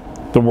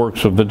the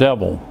works of the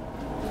devil.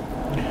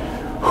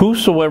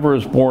 Whosoever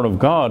is born of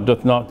God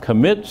doth not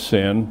commit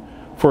sin,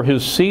 for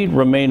his seed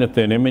remaineth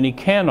in him, and he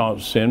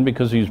cannot sin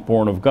because he is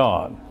born of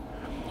God.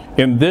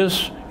 In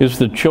this is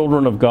the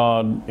children of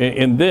God,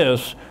 in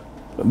this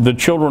the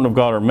children of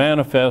God are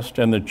manifest,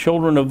 and the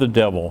children of the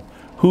devil.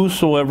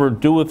 Whosoever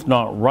doeth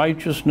not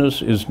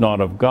righteousness is not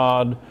of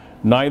God,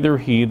 neither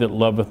he that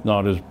loveth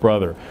not his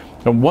brother.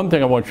 And one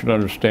thing I want you to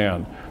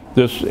understand,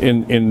 this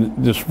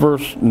in this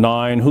verse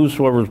 9,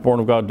 whosoever is born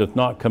of God doth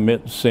not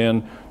commit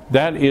sin,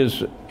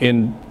 that's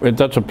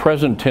a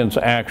present tense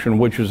action,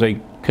 which is a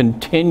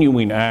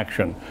continuing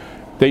action.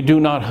 They do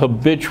not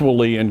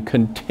habitually and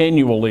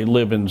continually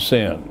live in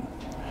sin.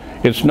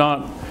 It's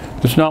not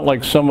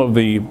like some of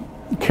the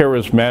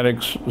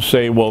charismatics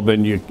say, well,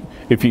 then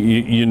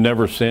you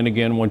never sin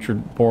again once you're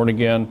born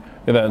again.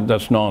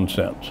 That's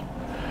nonsense.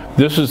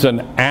 This is an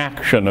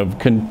action of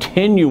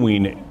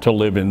continuing to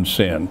live in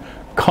sin,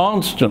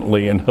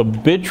 constantly and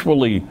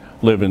habitually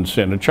live in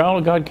sin. A child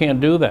of God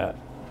can't do that,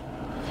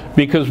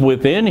 because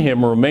within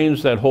him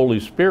remains that Holy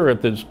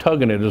Spirit that's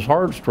tugging at his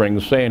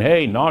heartstrings, saying,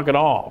 hey, knock it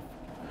off.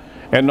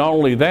 And not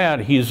only that,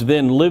 he's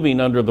then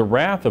living under the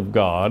wrath of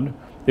God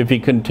if he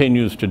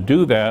continues to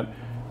do that,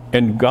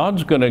 and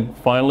God's going to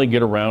finally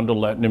get around to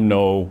letting him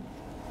know,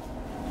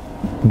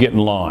 get in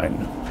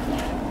line.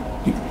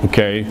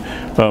 Okay,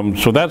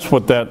 so that's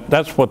what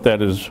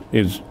that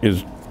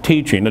is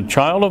teaching. A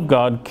child of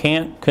God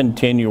can't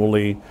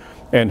continually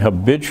and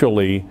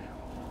habitually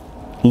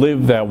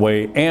live that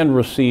way and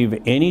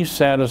receive any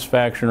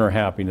satisfaction or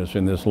happiness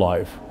in this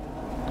life.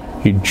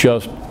 He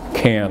just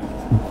can't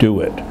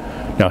do it.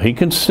 Now, he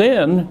can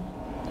sin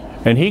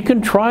and he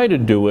can try to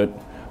do it,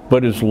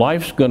 but his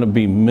life's going to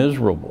be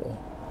miserable.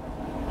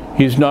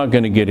 He's not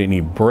going to get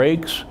any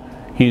breaks.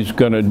 He's just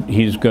going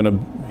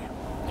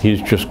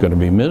to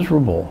be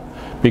miserable,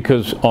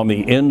 because on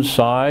the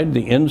inside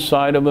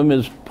of him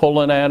is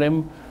pulling at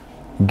him.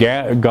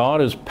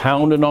 God is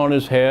pounding on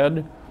his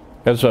head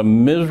as a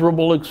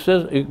miserable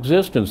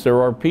existence.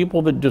 There are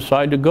people that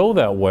decide to go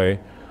that way,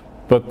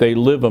 but they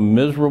live a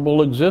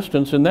miserable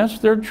existence, and that's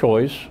their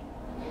choice.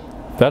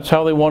 That's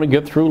how they want to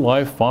get through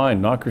life.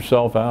 Fine, knock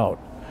yourself out.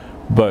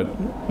 But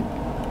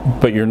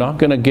you're not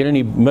going to get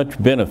any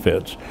much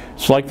benefits.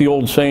 It's like the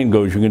old saying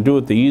goes, you can do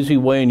it the easy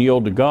way and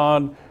yield to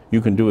God.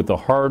 You can do it the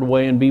hard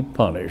way and be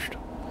punished.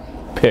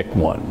 Pick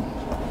one.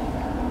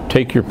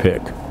 Take your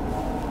pick.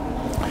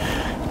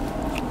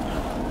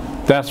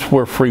 That's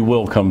where free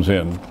will comes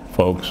in,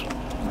 folks.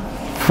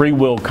 Free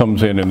will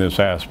comes in this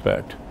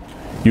aspect.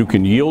 You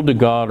can yield to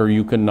God or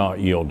you cannot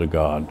yield to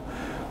God.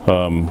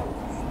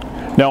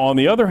 Now, on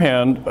the other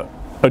hand,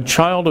 a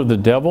child of the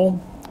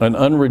devil, an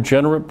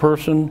unregenerate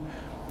person,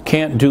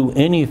 can't do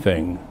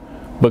anything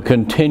but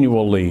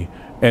continually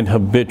and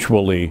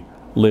habitually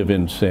live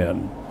in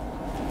sin.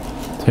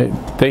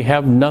 They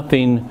have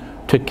nothing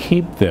to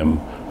keep them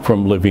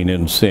from living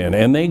in sin,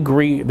 and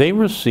they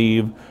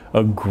receive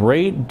a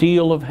great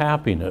deal of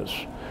happiness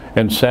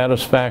and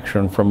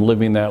satisfaction from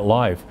living that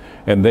life,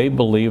 and they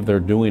believe they're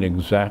doing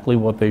exactly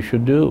what they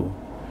should do.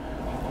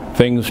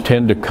 Things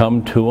tend to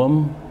come to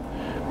them,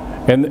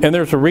 and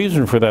there's a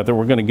reason for that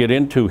we're going to get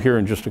into here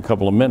in just a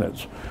couple of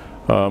minutes.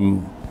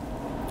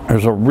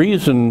 There's a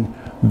reason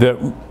that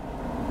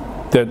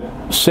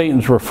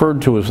Satan's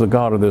referred to as the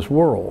god of this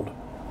world.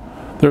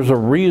 There's a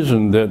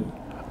reason that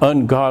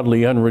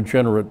ungodly,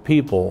 unregenerate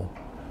people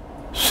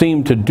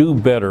seem to do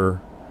better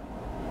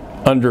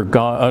under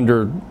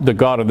the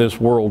god of this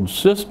world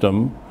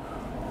system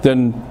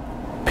than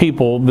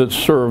people that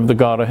serve the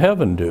God of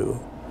heaven do.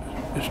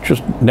 It's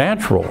just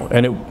natural,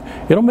 and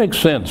it'll make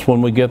sense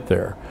when we get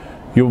there.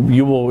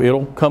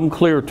 It'll come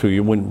clear to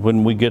you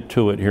when we get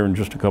to it here in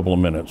just a couple of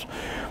minutes.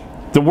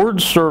 The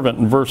word servant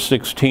in verse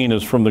 16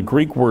 is from the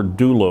Greek word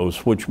doulos,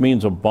 which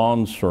means a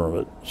bond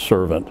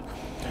servant.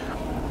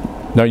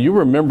 Now, you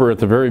remember at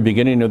the very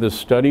beginning of this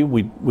study,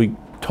 we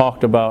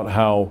talked about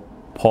how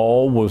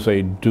Paul was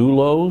a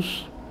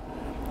doulos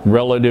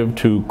relative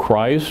to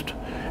Christ.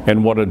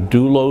 And what a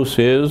doulos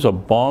is, a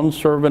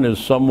bondservant is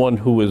someone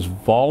who is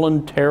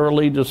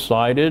voluntarily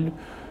decided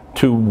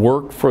to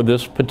work for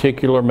this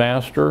particular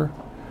master.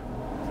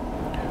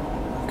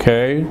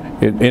 Okay?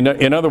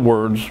 In other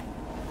words,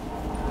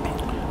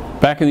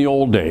 back in the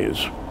old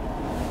days,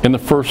 in the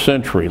first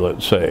century,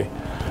 let's say,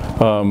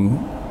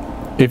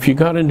 if you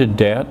got into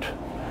debt,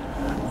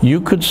 you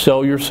could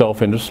sell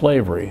yourself into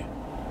slavery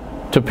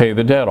to pay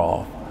the debt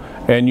off.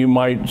 And you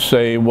might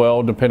say,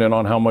 well, depending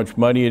on how much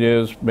money it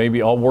is,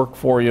 maybe I'll work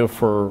for you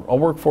for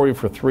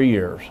 3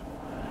 years.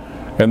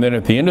 And then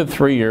at the end of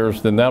 3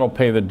 years, then that'll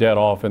pay the debt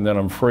off, and then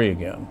I'm free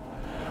again.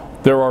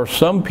 There are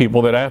some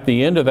people that at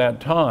the end of that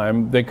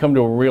time, they come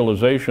to a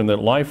realization that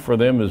life for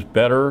them is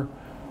better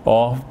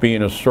off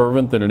being a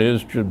servant than it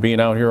is just being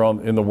out here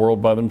in the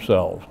world by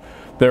themselves.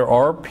 There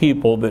are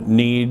people that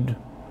need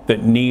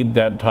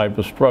that type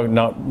of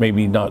struggle,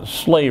 maybe not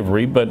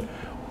slavery, but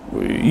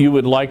you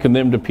would liken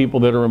them to people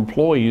that are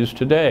employees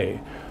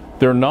today.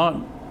 They're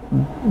not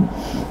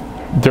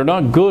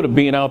good at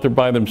being out there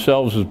by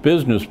themselves as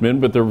businessmen,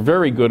 but they're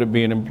very good at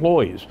being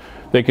employees.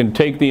 They can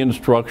take the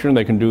instruction,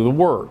 they can do the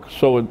work.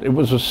 So it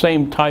was the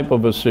same type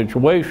of a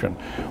situation.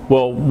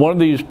 Well, one of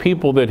these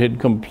people that had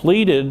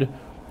completed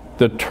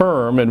the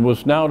term and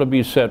was now to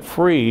be set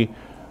free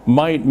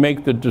might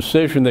make the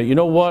decision that, you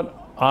know what,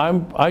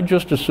 I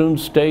just as soon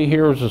stay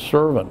here as a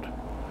servant.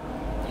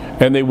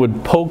 And they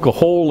would poke a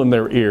hole in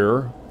their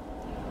ear.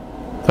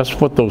 That's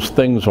what those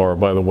things are,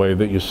 by the way,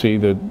 that you see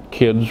the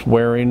kids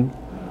wearing.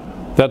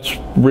 That's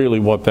really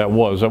what that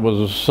was. That was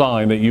a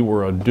sign that you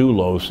were a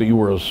doulos, that you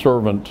were a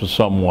servant to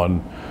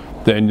someone,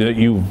 then that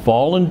you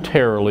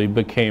voluntarily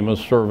became a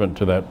servant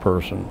to that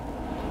person.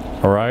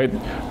 All right?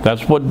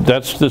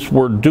 That's this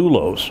word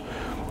doulos.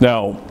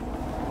 Now,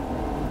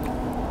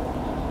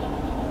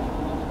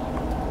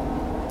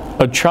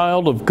 a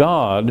child of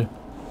God,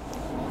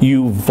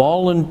 you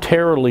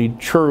voluntarily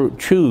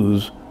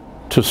choose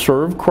to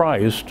serve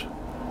Christ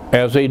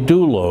as a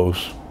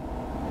doulos,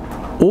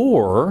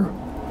 or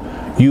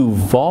you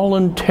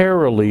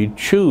voluntarily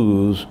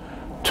choose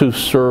to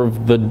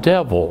serve the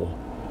devil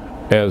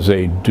as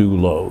a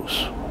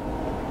doulos.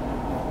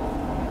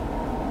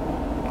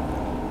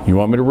 You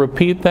want me to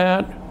repeat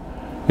that?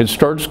 It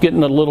starts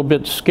getting a little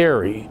bit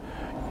scary.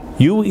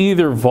 You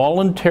either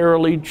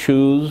voluntarily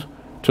choose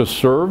to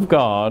serve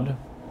God,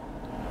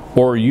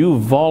 or you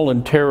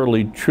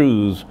voluntarily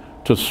choose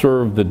to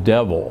serve the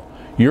devil.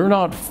 You're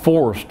not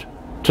forced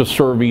to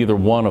serve either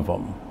one of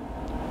them.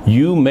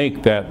 You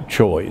make that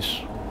choice.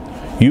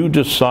 You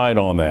decide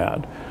on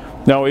that.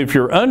 Now, if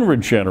you're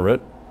unregenerate,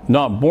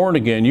 not born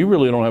again, you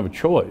really don't have a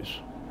choice.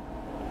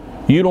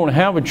 You don't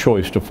have a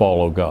choice to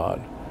follow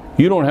God.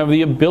 You don't have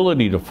the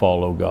ability to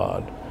follow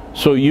God.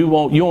 So you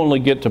only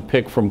get to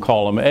pick from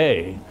column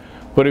A.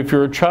 But if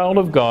you're a child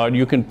of God,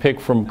 you can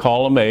pick from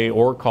column A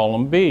or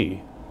column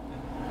B.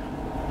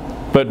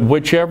 But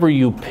whichever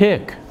you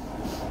pick,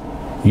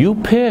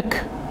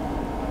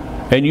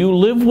 and you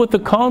live with the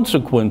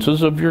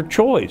consequences of your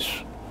choice.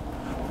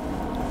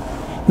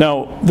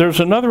 Now, there's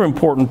another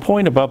important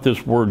point about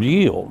this word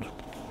yield.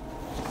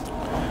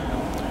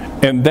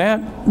 And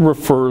that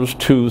refers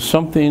to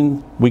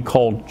something we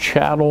call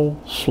chattel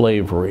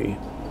slavery.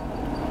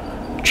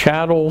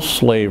 Chattel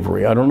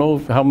slavery. I don't know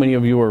how many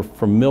of you are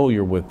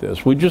familiar with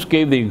this. We just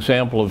gave the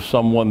example of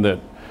someone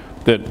that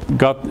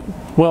got,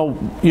 well,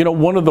 you know,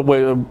 one of the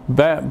way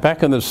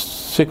back in the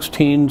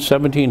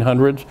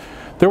 1700s,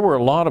 there were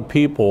a lot of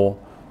people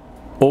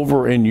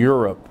over in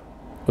Europe,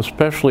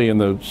 especially in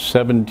the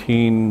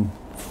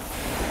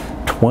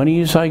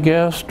 1720s, I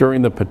guess,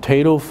 during the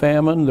potato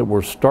famine, that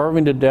were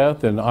starving to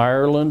death in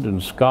Ireland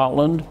and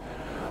Scotland,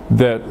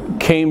 that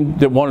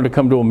wanted to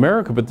come to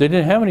America, but they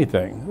didn't have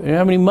anything. They didn't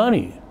have any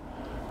money.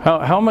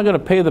 How am I going to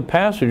pay the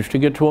passage to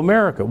get to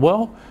America?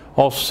 Well,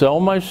 I'll sell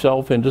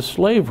myself into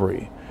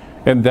slavery,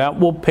 and that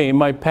will pay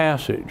my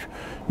passage.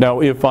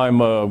 Now, if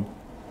I'm a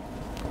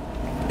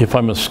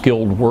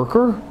skilled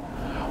worker,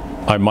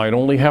 I might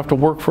only have to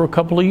work for a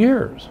couple of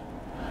years.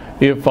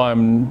 If I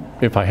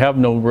have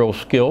no real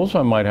skills,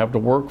 I might have to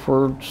work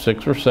for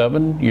 6 or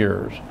 7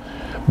 years.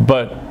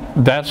 But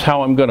that's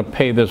how I'm going to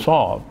pay this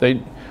off.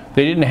 They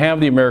didn't have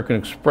the American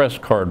Express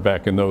card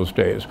back in those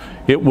days.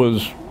 It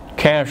was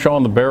cash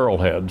on the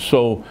barrelhead.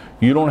 So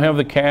you don't have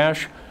the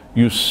cash,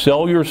 you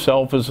sell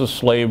yourself as a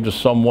slave to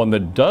someone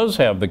that does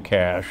have the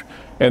cash,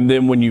 and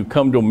then when you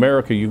come to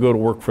America, you go to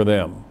work for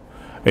them.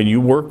 And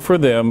you work for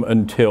them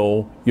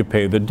until you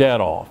pay the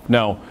debt off.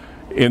 Now,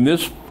 in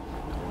this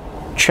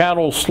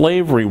chattel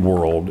slavery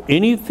world,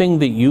 anything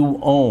that you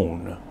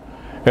own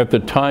at the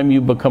time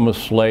you become a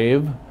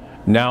slave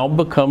now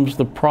becomes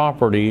the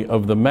property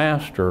of the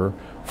master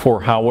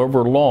for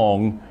however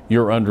long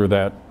you're under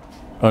that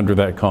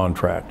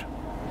contract.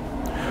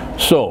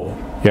 So,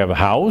 you have a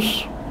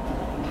house,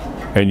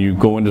 and you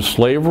go into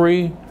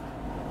slavery,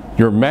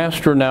 your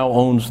master now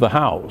owns the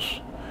house.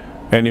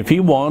 And if he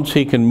wants,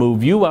 he can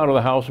move you out of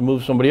the house and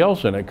move somebody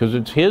else in it, because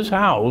it's his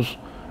house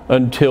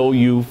until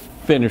you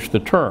finish the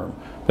term.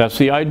 That's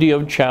the idea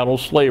of chattel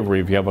slavery.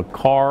 If you have a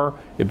car,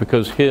 it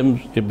becomes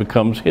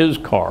his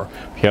car.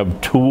 If you have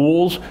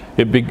tools,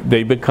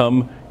 they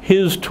become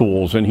his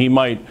tools, and he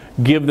might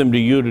give them to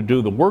you to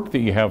do the work that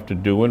you have to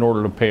do in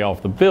order to pay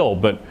off the bill,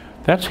 but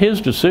that's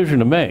his decision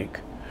to make.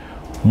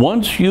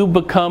 Once you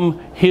become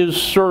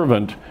his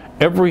servant,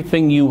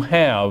 everything you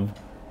have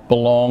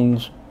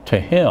belongs to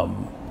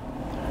him,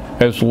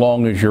 as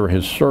long as you're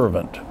his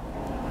servant.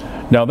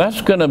 Now,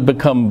 that's going to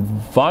become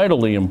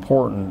vitally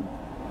important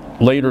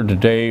later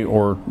today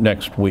or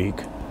next week.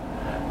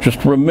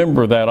 Just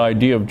remember that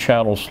idea of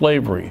chattel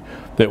slavery,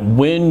 that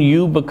when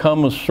you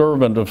become a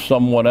servant of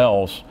someone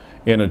else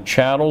in a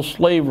chattel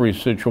slavery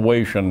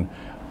situation,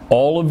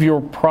 all of your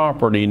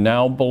property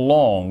now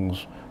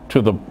belongs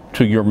to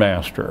your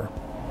master.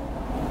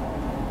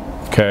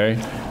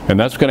 Okay? And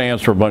that's going to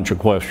answer a bunch of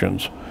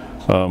questions.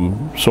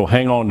 So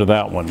hang on to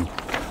that one.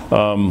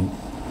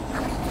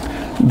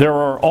 There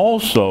are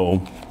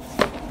also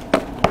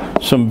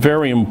some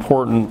very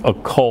important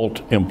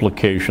occult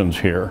implications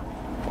here,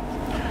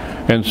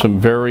 and some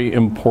very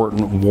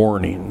important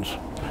warnings.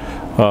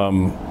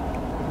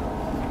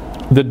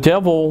 The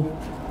devil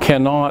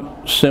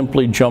cannot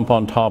simply jump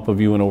on top of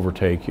you and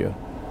overtake you.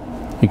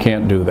 He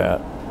can't do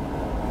that.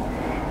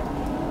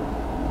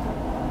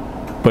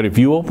 But if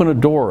you open a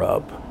door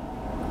up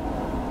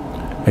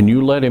and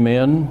you let him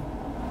in,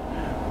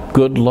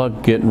 good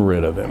luck getting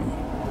rid of him.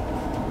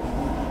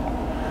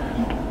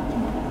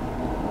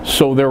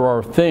 So there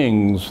are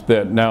things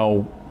that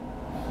now,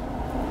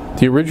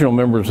 the original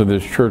members of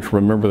this church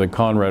remember that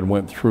Conrad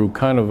went through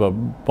kind of a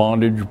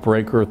bondage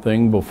breaker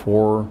thing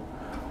before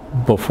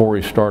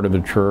he started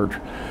the church.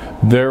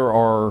 There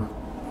are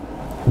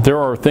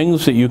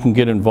things that you can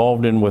get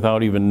involved in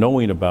without even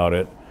knowing about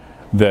it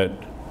that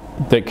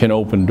can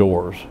open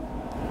doors.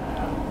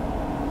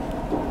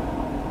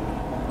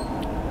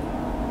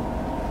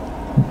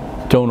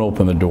 Don't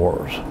open the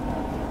doors.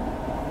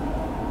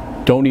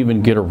 Don't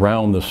even get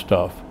around the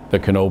stuff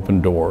that can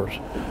open doors.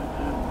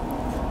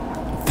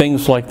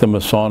 Things like the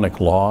Masonic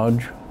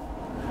Lodge,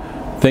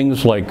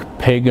 things like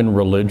pagan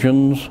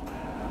religions,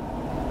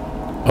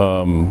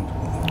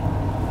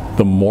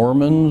 the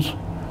Mormons,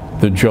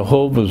 the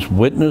Jehovah's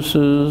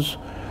Witnesses,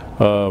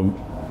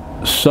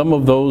 some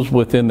of those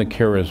within the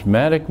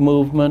charismatic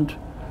movement,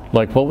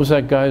 like what was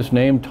that guy's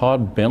name,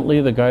 Todd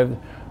Bentley, the guy,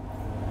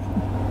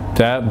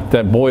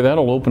 that boy,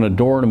 that'll open a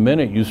door in a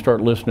minute. You start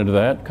listening to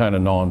that kind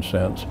of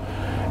nonsense.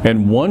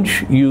 And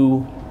once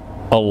you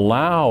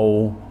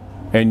allow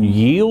and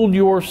yield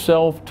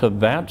yourself to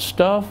that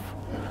stuff,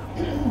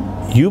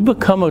 you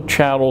become a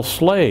chattel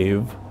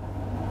slave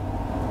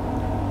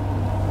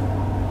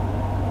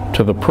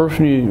to the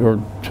person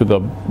or to the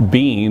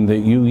being that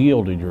you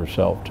yielded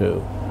yourself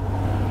to.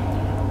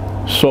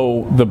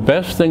 So the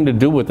best thing to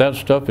do with that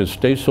stuff is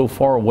stay so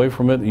far away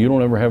from it that you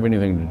don't ever have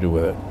anything to do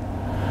with it.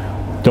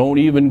 Don't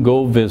even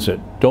go visit.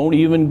 Don't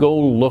even go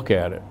look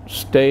at it.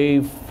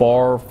 Stay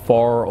far,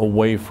 far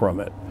away from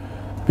it.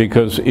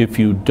 Because if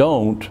you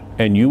don't,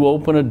 and you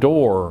open a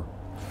door,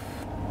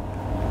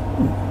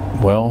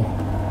 well,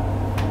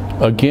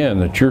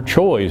 again, it's your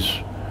choice,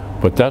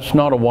 but that's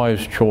not a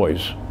wise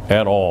choice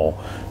at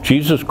all.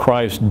 Jesus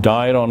Christ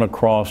died on a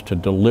cross to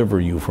deliver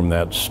you from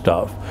that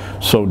stuff.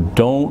 So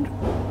don't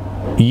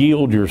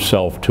yield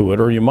yourself to it,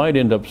 or you might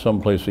end up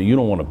someplace that you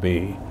don't want to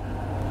be.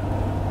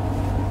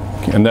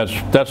 And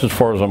that's as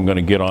far as I'm going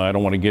to get on. I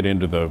don't want to get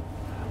into the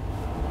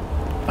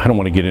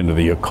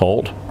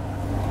occult,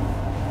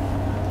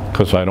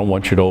 because I don't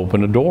want you to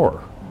open a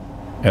door.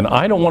 And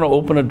I don't want to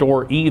open a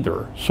door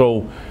either.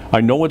 So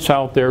I know it's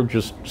out there,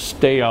 just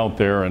stay out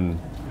there and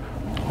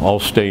I'll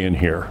stay in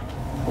here.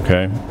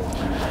 Okay?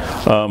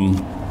 How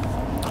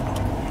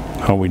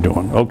are we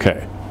doing?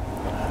 Okay.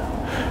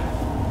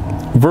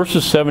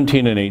 Verses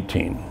 17 and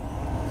 18.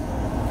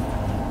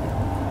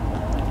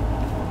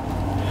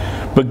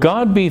 But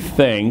God be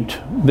thanked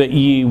that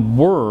ye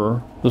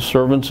were the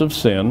servants of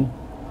sin,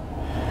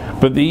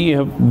 but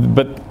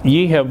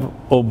ye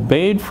have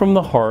obeyed from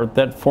the heart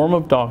that form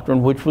of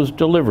doctrine which was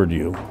delivered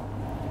you.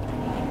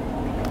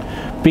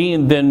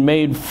 Being then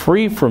made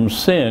free from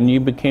sin, ye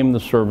became the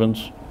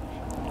servants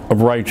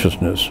of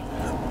righteousness.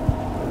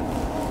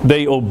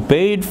 They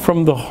obeyed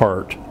from the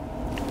heart.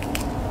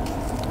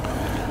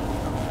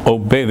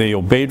 They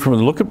obeyed from.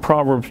 Look at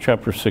Proverbs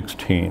chapter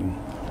 16.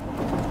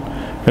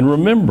 And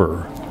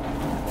remember,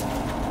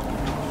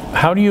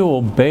 how do you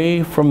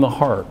obey from the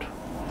heart?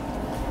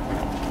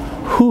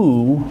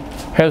 Who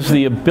has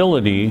the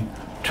ability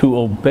to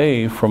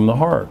obey from the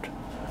heart?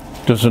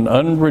 Does an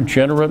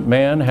unregenerate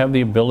man have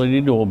the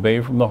ability to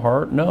obey from the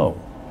heart? No.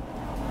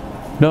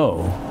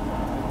 No.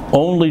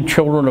 Only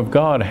children of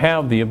God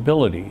have the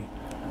ability.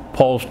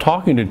 Paul's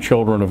talking to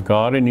children of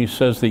God, and he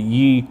says that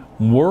ye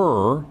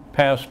were,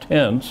 past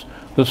tense,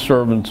 the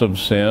servants of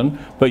sin,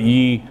 but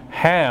ye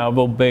have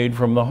obeyed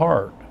from the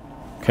heart.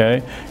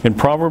 Okay? In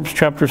Proverbs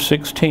chapter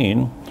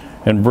 16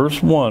 and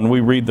verse 1,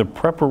 we read, the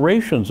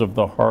preparations of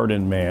the heart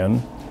in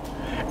man,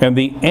 and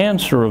the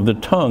answer of the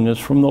tongue is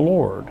from the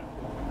Lord.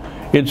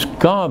 It's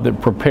God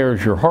that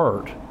prepares your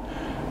heart.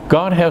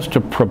 God has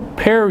to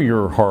prepare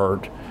your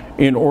heart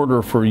in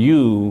order for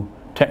you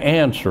to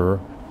answer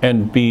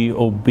and be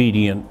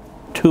obedient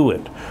to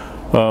it.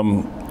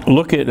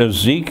 Look at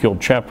Ezekiel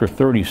chapter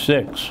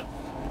 36.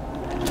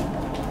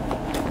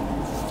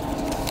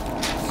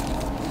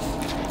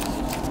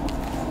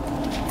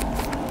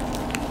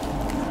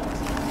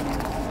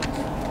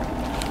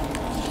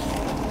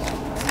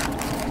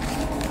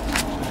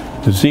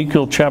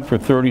 Ezekiel chapter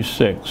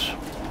 36.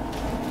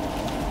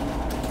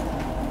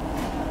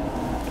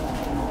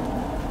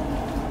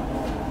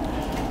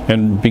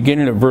 And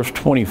beginning at verse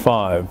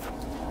 25.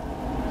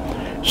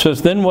 It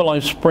says, then will I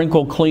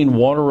sprinkle clean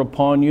water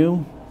upon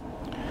you,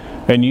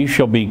 and ye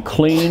shall be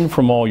clean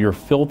from all your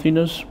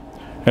filthiness,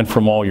 and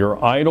from all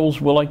your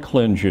idols will I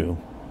cleanse you.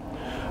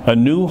 A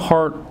new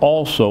heart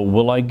also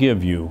will I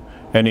give you,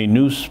 and a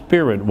new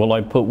spirit will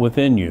I put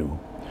within you.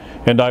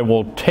 And I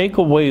will take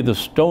away the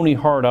stony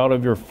heart out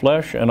of your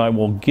flesh, and I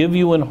will give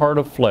you an heart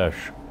of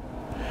flesh.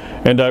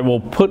 And I will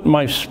put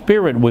my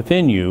spirit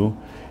within you,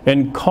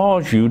 and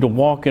cause you to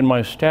walk in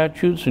my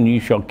statutes, and ye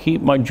shall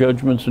keep my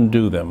judgments and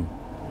do them.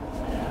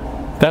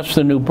 That's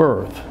the new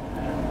birth.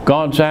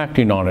 God's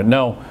acting on it.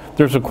 Now,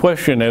 there's a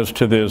question as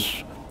to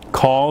this,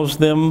 cause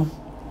them.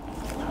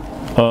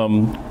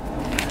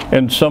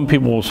 And some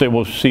people will say,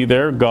 well, see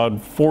there,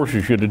 God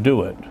forces you to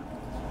do it,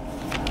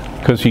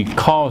 because he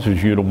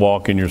causes you to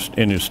walk in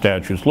his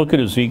statutes. Look at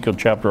Ezekiel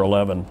chapter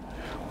 11.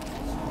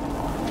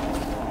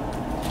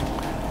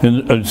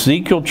 In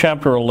Ezekiel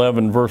chapter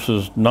 11,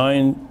 verses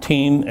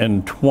 19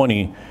 and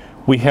 20,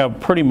 we have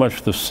pretty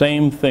much the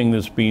same thing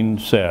that's being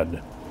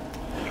said,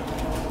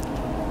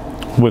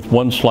 with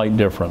one slight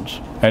difference,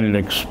 and it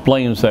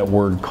explains that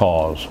word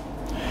cause.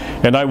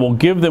 And I will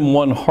give them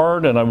one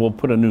heart, and I will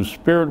put a new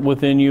spirit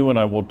within you, and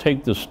I will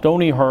take the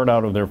stony heart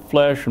out of their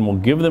flesh, and will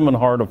give them an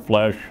heart of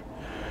flesh,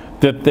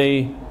 that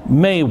they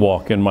may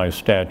walk in my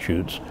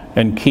statutes,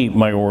 and keep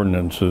my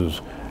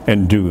ordinances,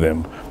 and do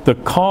them. The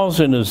cause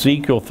in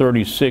Ezekiel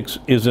 36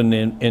 is an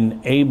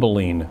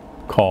enabling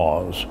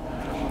cause.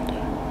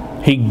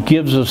 He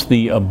gives us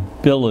the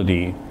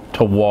ability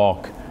to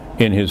walk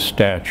in his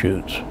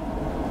statutes.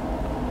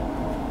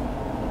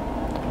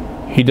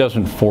 He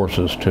doesn't force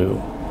us to.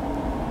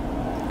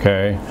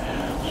 Okay?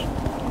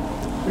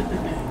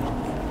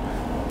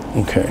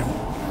 Okay.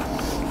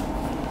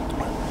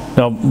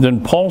 Now,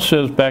 then Paul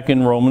says back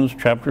in Romans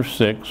chapter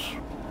 6,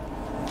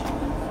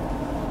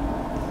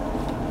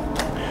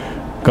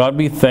 God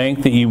be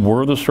thanked that ye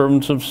were the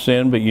servants of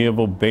sin, but ye have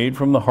obeyed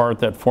from the heart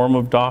that form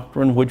of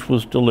doctrine which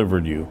was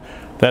delivered you.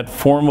 That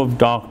form of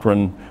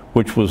doctrine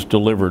which was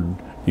delivered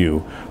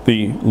you.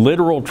 The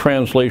literal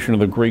translation of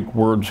the Greek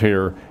words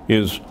here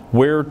is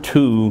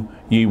whereto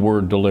ye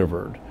were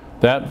delivered.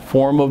 That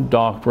form of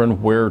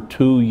doctrine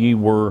whereto ye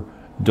were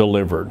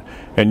delivered.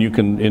 And you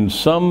can, in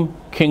some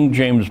King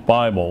James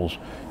Bibles,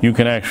 you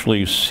can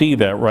actually see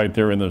that right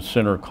there in the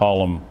center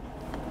column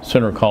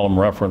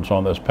reference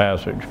on this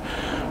passage.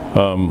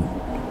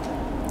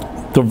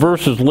 The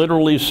verse is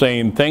literally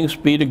saying, thanks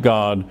be to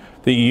God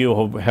that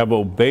you have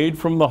obeyed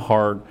from the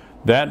heart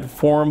that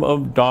form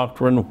of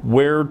doctrine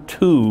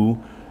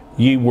whereto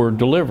ye were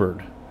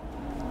delivered.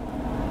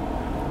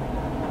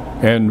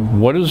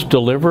 And what is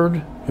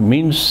delivered? It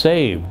means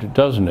saved,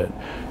 doesn't it?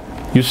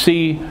 You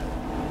see,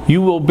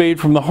 you obeyed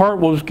from the heart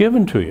what was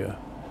given to you,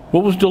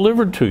 what was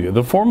delivered to you,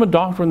 the form of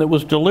doctrine that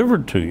was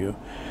delivered to you.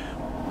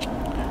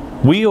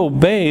 We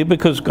obey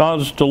because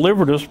God's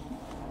delivered us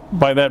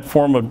by that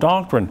form of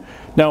doctrine.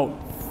 Now,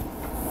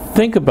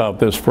 think about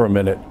this for a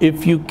minute.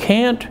 If you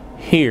can't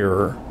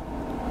hear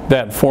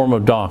that form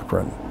of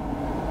doctrine,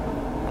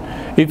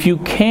 if you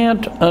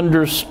can't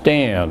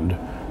understand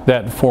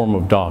that form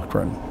of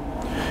doctrine,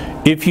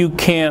 if you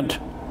can't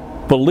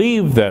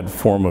believe that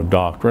form of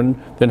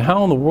doctrine, then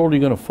how in the world are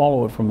you going to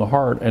follow it from the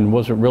heart, and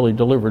was it really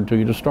delivered to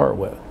you to start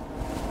with?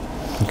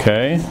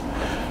 Okay?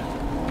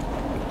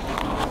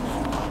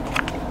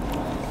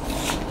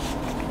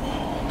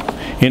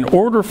 In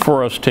order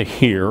for us to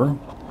hear,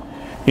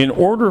 in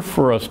order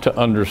for us to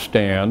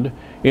understand,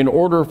 in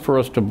order for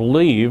us to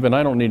believe, and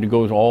I don't need to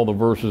go to all the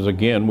verses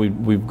again,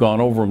 we've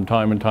gone over them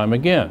time and time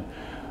again.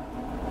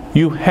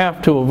 You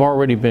have to have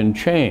already been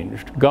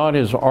changed. God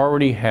has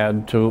already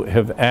had to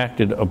have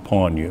acted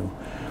upon you.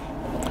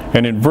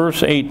 And in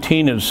verse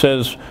 18 it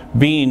says,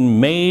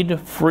 being made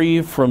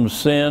free from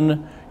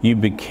sin, ye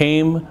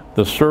became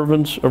the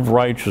servants of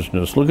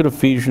righteousness. Look at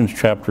Ephesians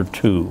chapter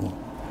 2.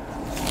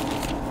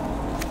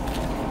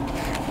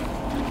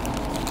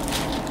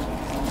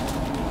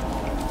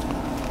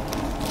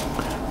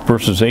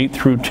 Verses 8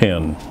 through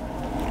 10.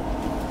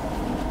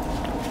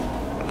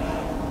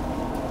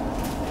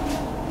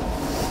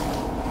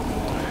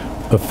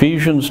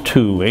 Ephesians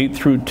 2, 8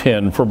 through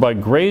 10. For by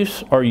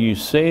grace are ye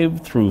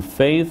saved through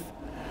faith.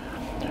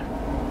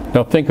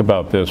 Now think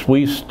about this.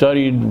 We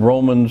studied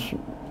Romans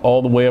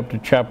all the way up to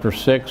chapter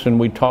 6, and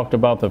we talked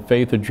about the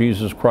faith of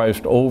Jesus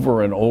Christ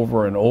over and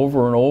over and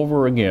over and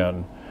over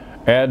again,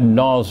 ad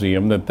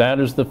nauseum, that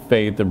is the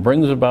faith that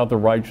brings about the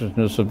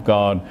righteousness of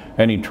God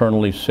and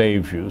eternally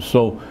saves you.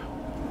 So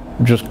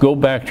just go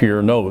back to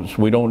your notes.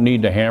 We don't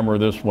need to hammer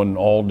this one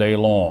all day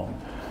long.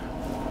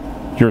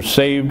 You're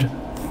saved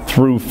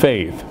through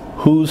faith.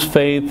 Whose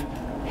faith?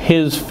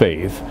 His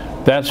faith.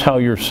 That's how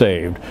you're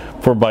saved.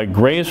 For by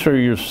grace are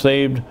you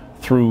saved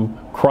through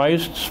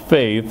Christ's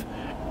faith,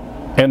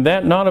 and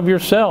that not of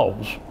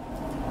yourselves.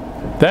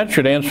 That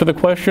should answer the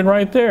question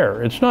right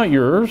there. It's not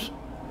yours.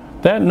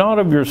 That not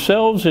of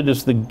yourselves, it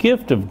is the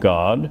gift of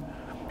God,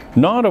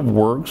 not of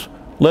works,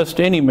 lest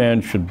any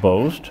man should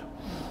boast.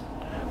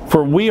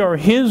 For we are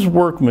his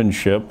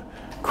workmanship,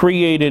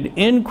 created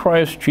in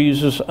Christ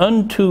Jesus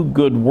unto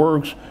good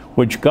works,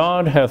 which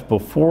God hath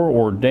before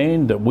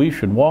ordained that we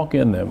should walk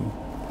in them.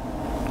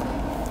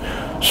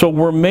 So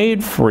we're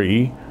made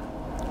free.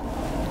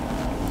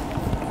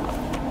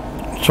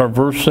 What's our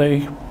verse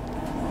say?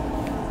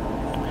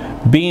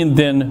 Being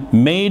then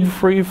made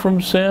free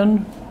from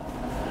sin.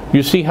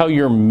 You see how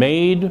you're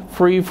made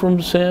free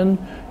from sin?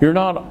 You're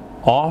not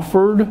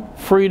offered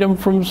freedom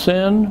from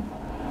sin.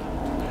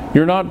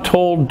 You're not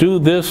told, do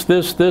this,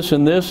 this, this,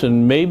 and this,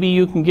 and maybe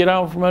you can get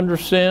out from under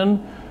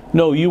sin.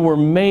 No, you were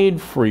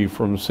made free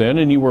from sin,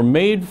 and you were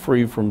made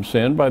free from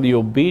sin by the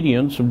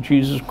obedience of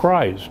Jesus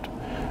Christ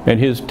and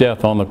his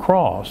death on the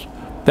cross.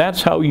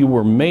 That's how you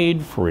were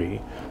made free.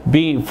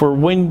 Being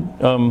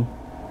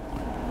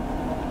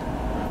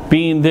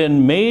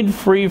then made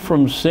free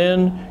from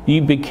sin, ye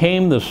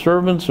became the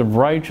servants of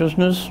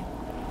righteousness.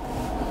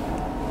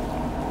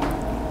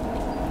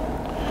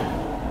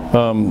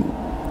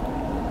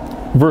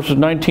 Verses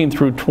 19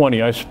 through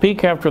 20. I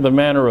speak after the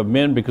manner of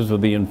men because of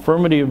the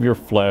infirmity of your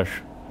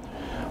flesh.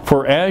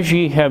 For as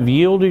ye have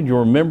yielded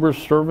your members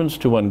servants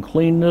to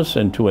uncleanness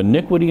and to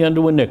iniquity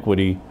unto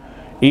iniquity,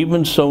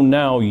 even so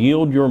now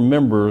yield your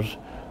members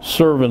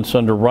servants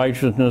unto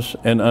righteousness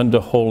and unto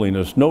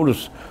holiness.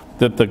 Notice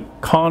that the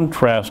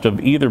contrast of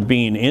either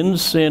being in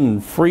sin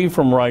and free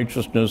from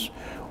righteousness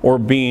or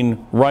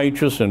being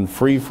righteous and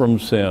free from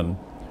sin.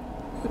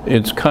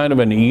 It's kind of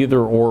an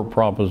either-or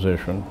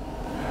proposition.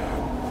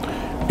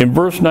 In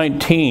verse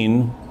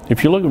 19,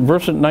 if you look at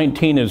verse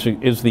 19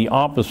 is the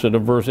opposite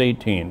of verse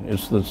 18.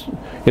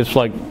 It's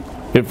like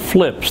it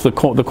flips, the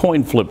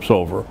coin flips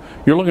over.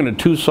 You're looking at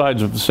two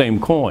sides of the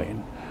same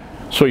coin.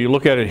 So you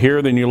look at it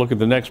here, then you look at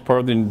the next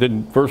part,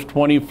 then verse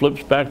 20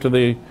 flips back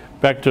to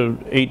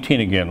 18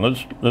 again.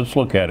 Let's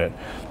look at it.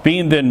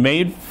 Being then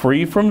made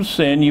free from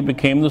sin, you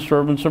became the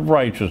servants of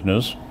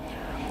righteousness.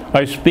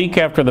 I speak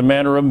after the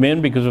manner of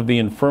men because of the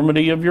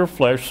infirmity of your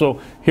flesh.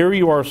 So here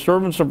you are,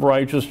 servants of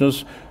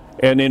righteousness.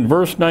 And in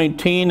verse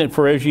 19,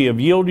 for as ye have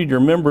yielded your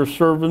members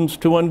servants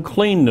to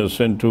uncleanness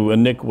and to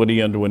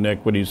iniquity unto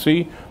iniquity.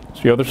 See,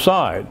 it's the other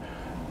side.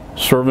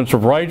 Servants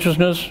of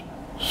righteousness,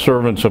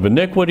 servants of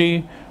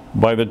iniquity.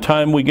 By the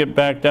time we get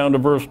back down to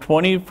verse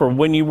 20, for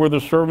when you were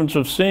the servants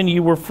of sin,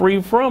 you were free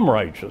from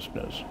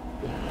righteousness.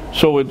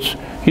 So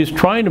he's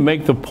trying to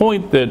make the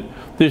point that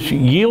this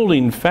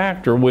yielding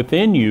factor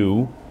within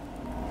you,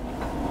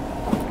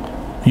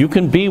 you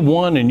can be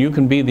one and you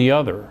can be the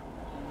other.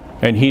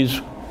 And he's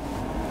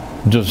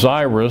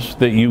desirous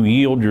that you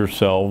yield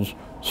yourselves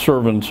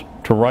servants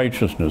to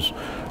righteousness.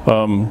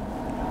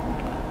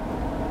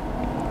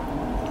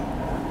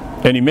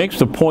 And he makes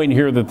the point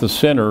here that the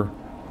sinner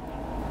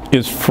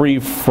is free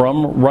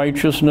from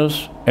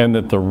righteousness and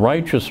that the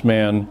righteous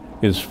man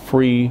is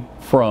free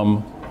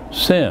from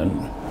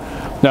sin.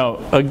 Now,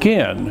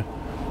 again,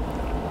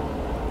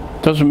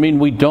 doesn't mean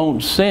we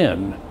don't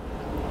sin.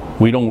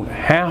 We don't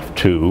have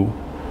to.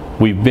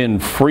 We've been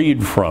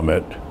freed from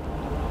it.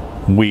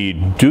 We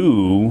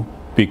do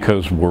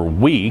because we're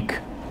weak.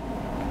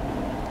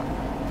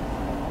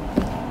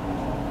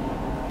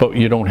 But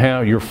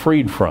you're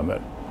freed from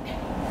it.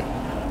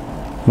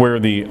 Where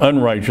the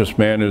unrighteous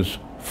man is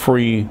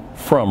free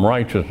from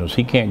righteousness.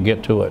 He can't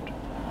get to it.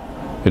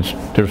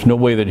 There's no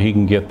way that he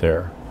can get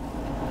there.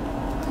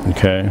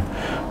 Okay?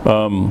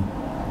 I'm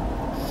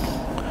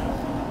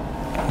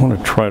going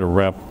to try to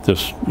wrap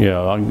this,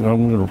 I'm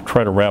going to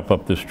try to wrap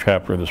up this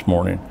chapter this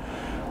morning.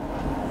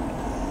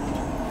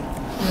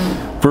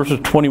 Verses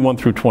 21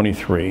 through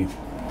 23.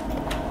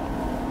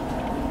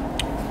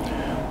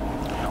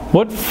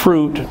 What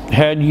fruit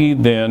had ye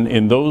then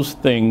in those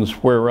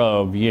things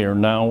whereof ye are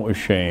now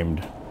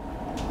ashamed?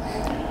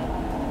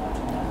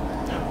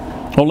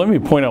 Oh, let me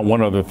point out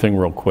one other thing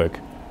real quick.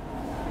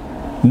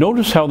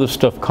 Notice how this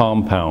stuff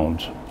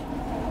compounds.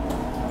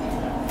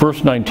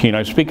 Verse 19,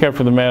 I speak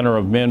after the manner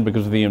of men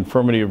because of the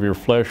infirmity of your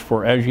flesh,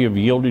 for as ye have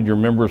yielded your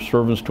members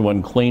servants to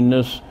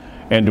uncleanness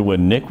and to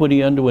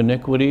iniquity unto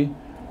iniquity.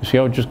 You see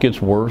how it just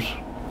gets worse?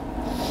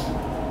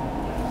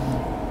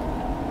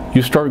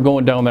 You start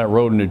going down that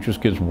road and it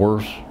just gets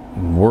worse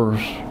and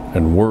worse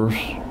and worse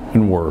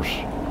and worse.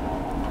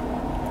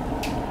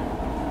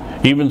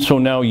 Even so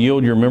now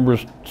yield your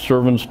members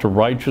servants to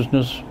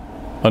righteousness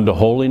unto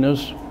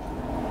holiness.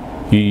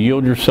 You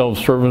yield yourselves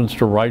servants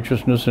to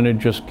righteousness and it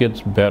just gets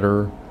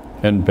better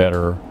and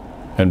better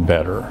and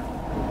better.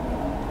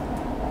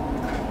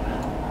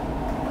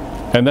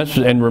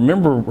 And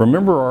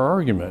remember our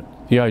argument,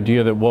 the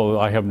idea that, well,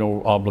 I have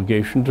no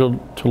obligation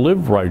to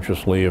live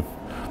righteously if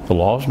the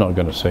law's not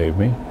going to save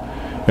me.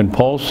 And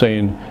Paul's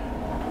saying,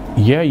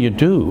 yeah, you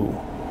do.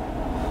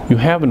 You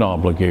have an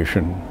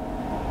obligation.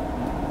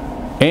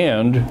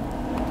 And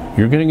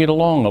you're going to get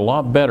along a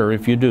lot better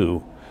if you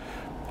do.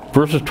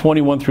 Verses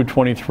 21 through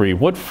 23.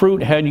 What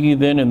fruit had ye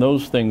then in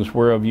those things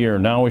whereof ye are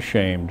now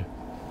ashamed?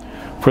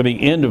 For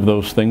the end of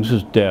those things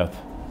is death.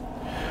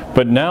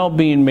 But now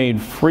being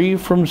made free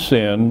from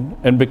sin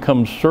and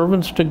become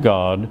servants to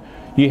God,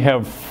 ye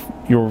have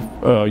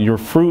your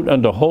fruit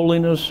unto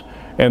holiness,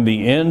 and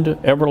the end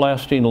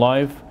everlasting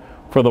life.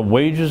 For the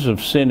wages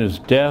of sin is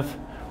death,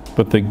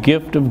 but the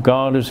gift of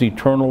God is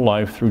eternal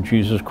life through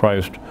Jesus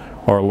Christ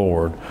our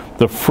Lord.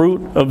 The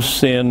fruit of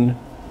sin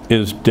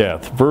is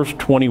death. Verse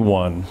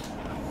 21,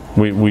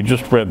 we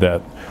just read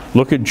that.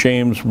 Look at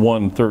James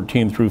 1,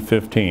 13 through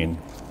 15.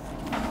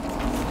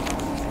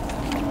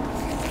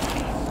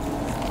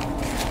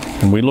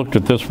 And we looked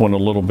at this one a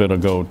little bit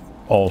ago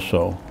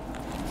also.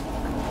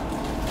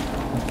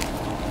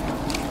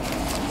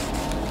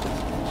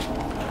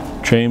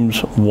 James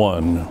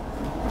 1,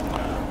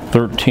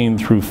 13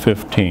 through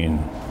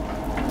 15.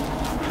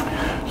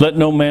 Let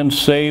no man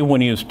say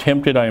when he is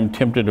tempted, I am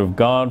tempted of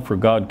God, for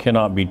God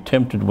cannot be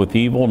tempted with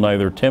evil,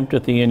 neither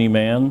tempteth he any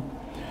man.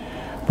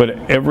 But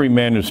every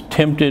man is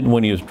tempted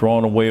when he is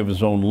drawn away of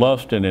his own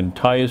lust and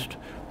enticed.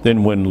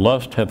 Then when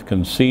lust hath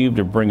conceived,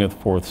 it bringeth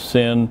forth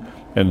sin,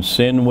 and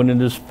sin, when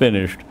it is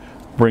finished,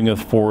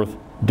 bringeth forth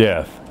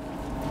death.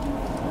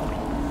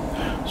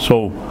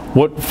 So,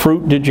 what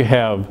fruit did you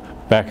have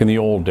back in the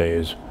old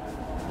days?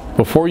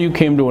 Before you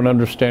came to an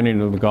understanding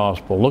of the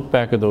gospel, look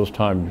back at those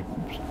times.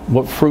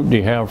 What fruit do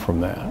you have from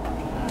that?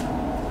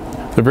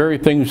 The very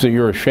things that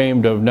you're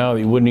ashamed of now that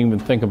you wouldn't even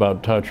think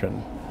about touching.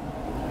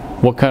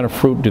 What kind of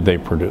fruit did they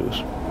produce?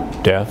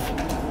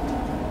 Death.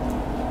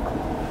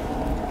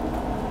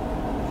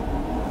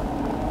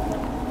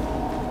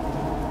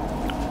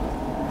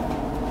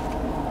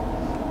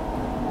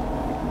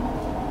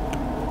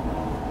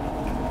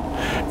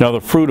 Now the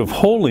fruit of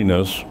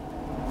holiness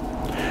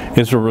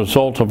is a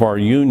result of our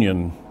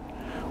union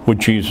with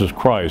Jesus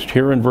Christ.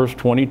 Here in verse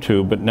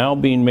 22, but now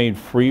being made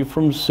free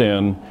from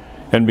sin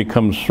and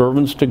become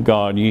servants to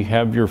God, ye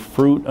have your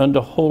fruit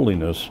unto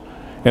holiness,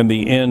 and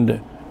the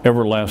end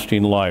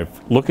everlasting life.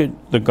 Look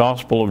at the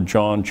Gospel of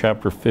John,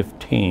 chapter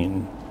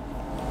 15.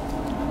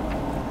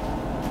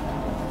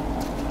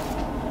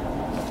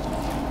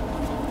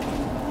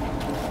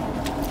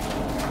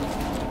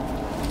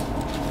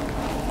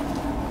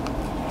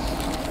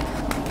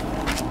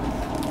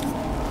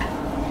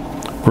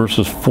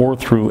 verses 4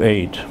 through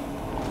 8.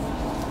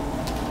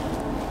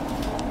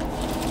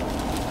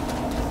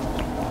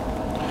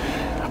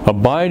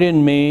 Abide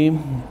in me,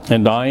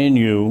 and I in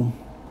you,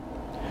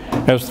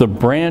 as the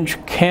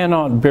branch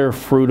cannot bear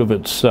fruit of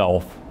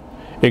itself,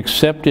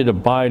 except it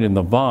abide in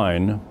the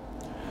vine,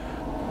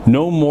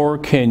 no more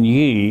can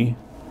ye,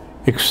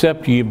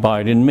 except ye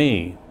abide in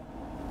me.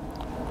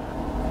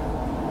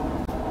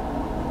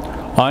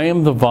 I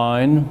am the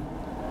vine,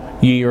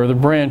 ye are the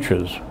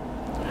branches.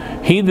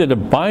 He that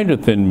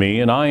abideth in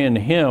me, and I in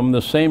him,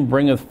 the same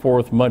bringeth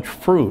forth much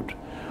fruit.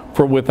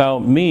 For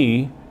without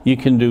me ye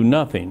can do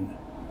nothing.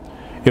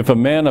 If a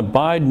man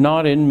abide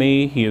not in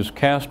me, he is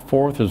cast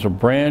forth as a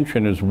branch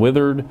and is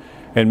withered,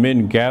 and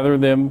men gather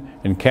them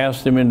and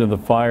cast them into the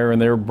fire, and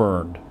they are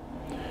burned.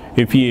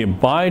 If ye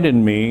abide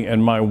in me,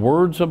 and my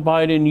words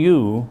abide in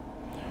you,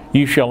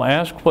 ye shall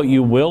ask what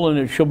you will, and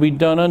it shall be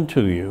done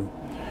unto you.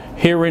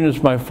 Herein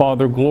is my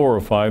Father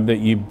glorified, that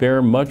ye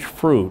bear much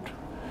fruit.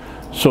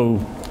 So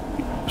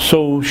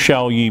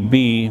shall ye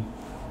be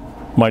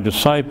my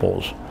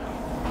disciples.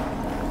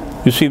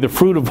 You see, the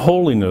fruit of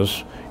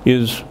holiness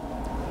is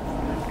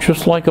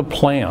just like a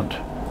plant.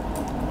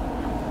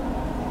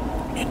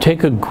 You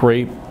take a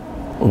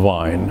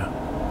grapevine.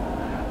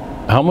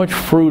 How much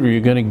fruit are you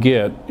going to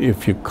get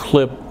if you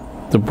clip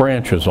the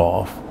branches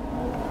off?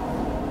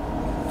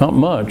 Not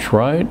much,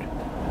 right?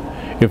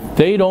 If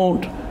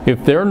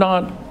they're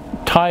not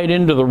tied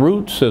into the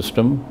root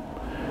system,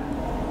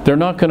 they're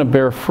not going to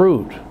bear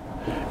fruit.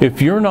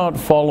 If you're not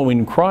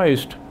following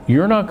Christ,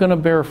 you're not going to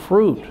bear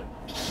fruit.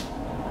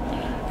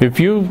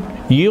 If you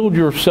yield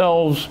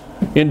yourselves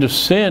into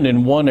sin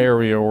in one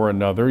area or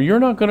another, you're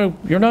not going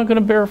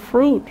to bear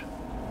fruit.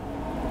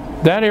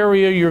 That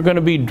area, you're going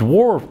to be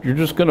dwarfed. You're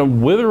just going to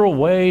wither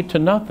away to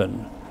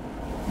nothing.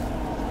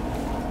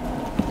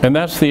 And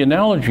that's the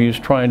analogy he's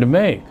trying to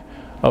make.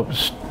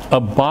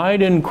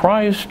 Abide in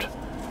Christ.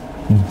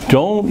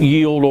 Don't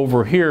yield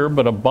over here,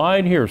 but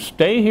abide here.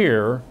 Stay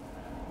here,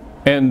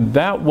 and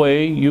that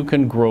way you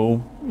can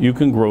grow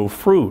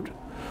fruit.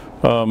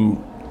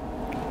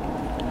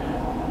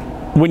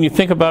 When you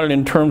think about it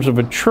in terms of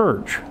a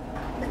church,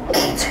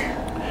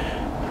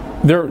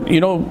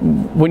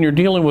 when you're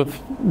dealing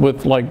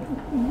with like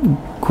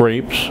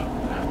grapes,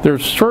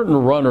 there's certain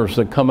runners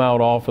that come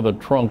out off of the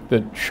trunk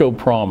that show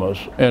promise,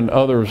 and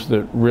others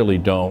that really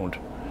don't.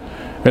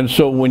 And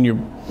so when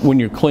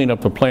you clean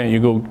up the plant,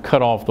 you go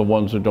cut off the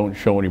ones that don't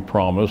show any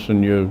promise,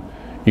 and you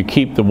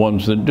keep the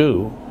ones that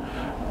do.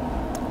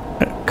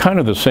 Kind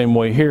of the same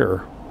way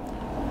here.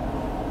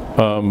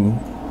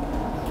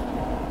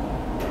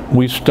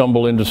 We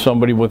stumble into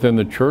somebody within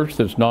the church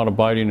that's not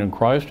abiding in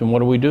Christ, and what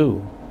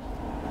do?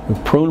 We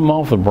prune them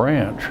off the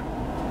branch.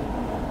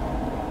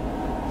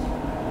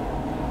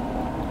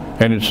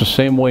 And it's the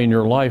same way in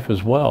your life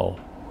as well.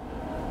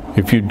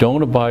 If you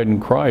don't abide in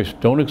Christ,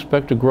 don't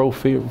expect to grow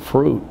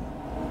fruit.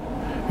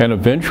 And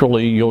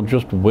eventually you'll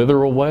just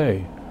wither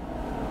away.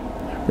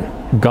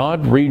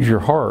 God reads your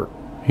heart.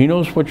 He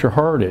knows what your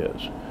heart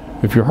is.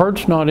 If your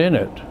heart's not in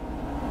it,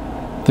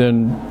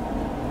 then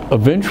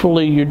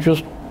eventually you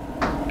just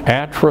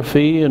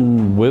atrophy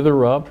and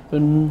wither up,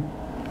 and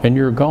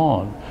you're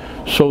gone.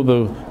 So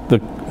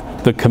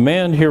the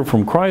command here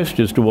from Christ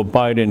is to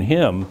abide in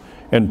him,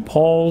 and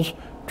Paul's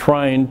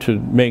trying to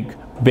make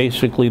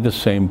basically the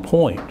same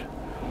point.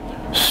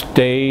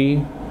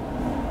 Stay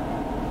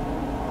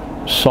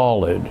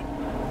solid.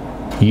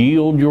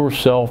 Yield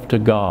yourself to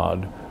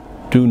God.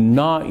 Do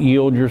not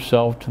yield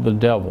yourself to the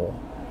devil.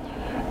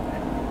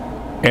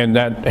 And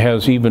that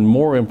has even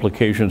more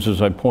implications,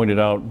 as I pointed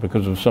out,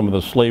 because of some of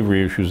the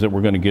slavery issues that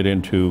we're going to get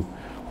into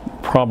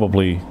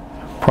probably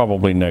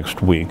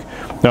next week.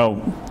 Now,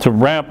 to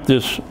wrap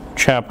this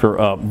chapter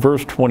up,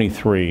 verse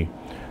 23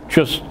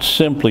 just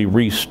simply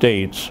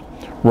restates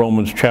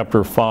Romans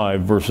chapter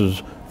 5,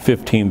 verses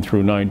 15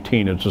 through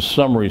 19. It's a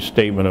summary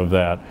statement of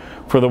that.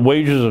 For the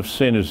wages of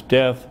sin is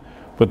death,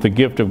 but the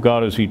gift of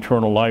God is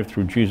eternal life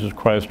through Jesus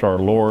Christ our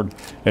Lord.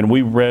 And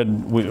we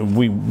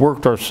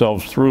worked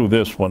ourselves through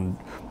this one.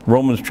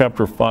 Romans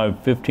chapter 5,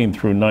 15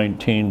 through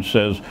 19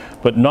 says,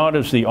 but not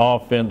as the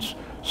offense,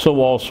 so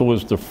also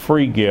is the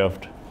free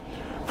gift.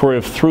 For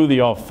if through the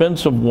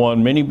offense of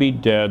one many be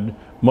dead,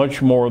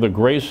 much more the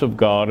grace of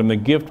God and the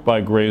gift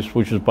by grace,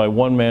 which is by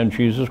one man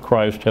Jesus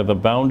Christ, hath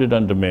abounded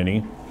unto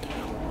many.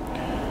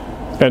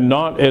 And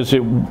not as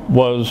it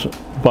was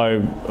by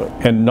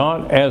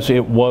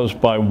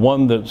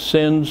one that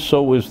sinned,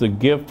 so is the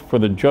gift. For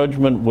the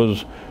judgment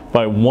was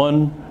by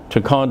one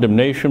to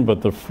condemnation,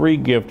 but the free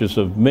gift is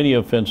of many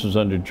offenses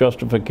unto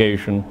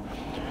justification.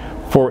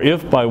 For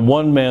if by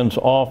one man's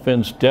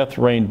offense death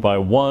reigned by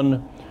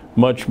one,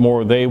 much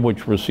more they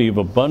which receive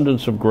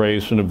abundance of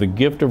grace and of the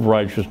gift of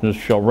righteousness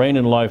shall reign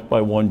in life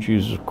by one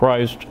Jesus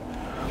Christ.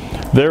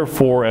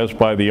 Therefore, as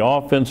by the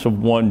offense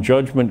of one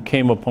judgment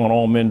came upon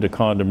all men to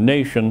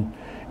condemnation,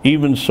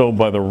 even so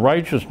by the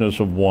righteousness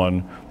of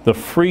one the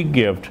free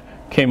gift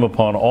came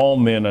upon all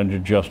men unto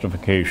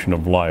justification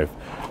of life.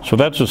 So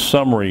that's a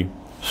summary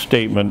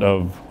statement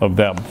of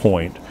that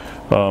point.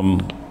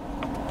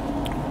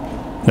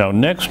 Now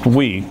next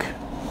week,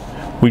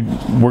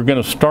 we're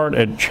going to start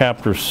at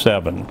chapter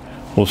 7.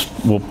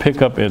 We'll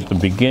pick up at the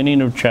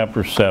beginning of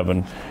chapter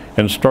 7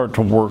 and start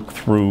to work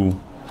through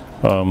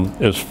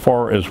as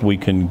far as we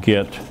can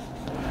get.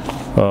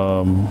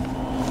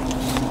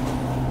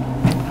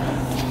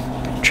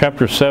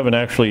 Chapter 7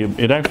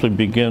 actually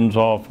begins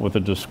off with a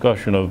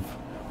discussion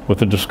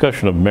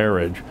of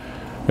marriage,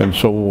 and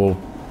so we'll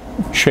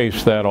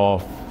chase that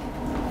off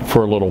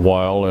for a little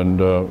while and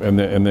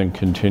then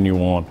continue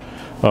on.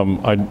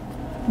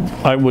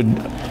 I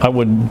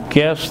would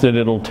guess that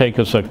it'll take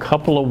us a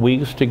couple of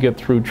weeks to get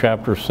through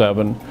chapter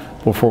 7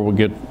 before we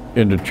get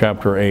into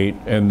chapter 8,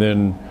 and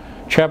then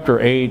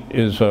chapter 8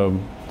 gives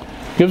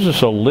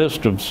us a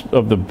list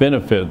of the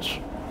benefits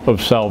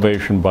of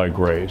salvation by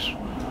grace.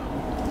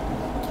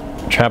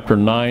 Chapter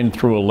 9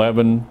 through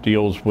 11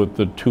 deals with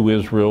the two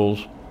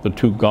Israels, the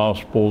two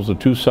gospels, the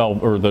two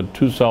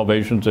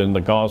salvations in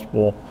the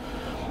gospel.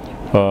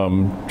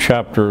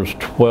 Chapters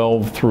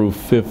 12 through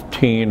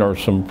 15 are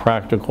some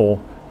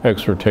practical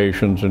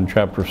exhortations, and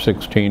chapter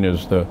 16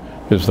 is the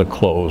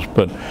close.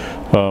 But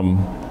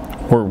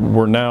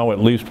we're now, at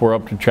least we're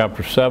up to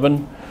chapter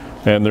 7,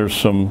 and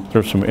there's a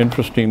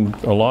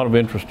lot of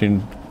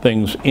interesting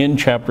things in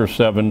chapter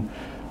 7,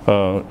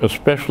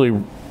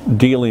 especially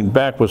dealing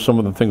back with some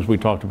of the things we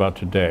talked about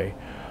today.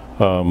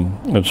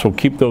 And so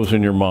keep those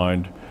in your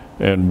mind,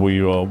 and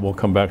we'll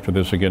come back to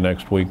this again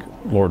next week,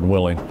 Lord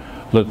willing.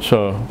 Let's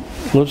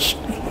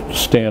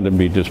stand and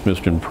be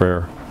dismissed in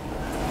prayer.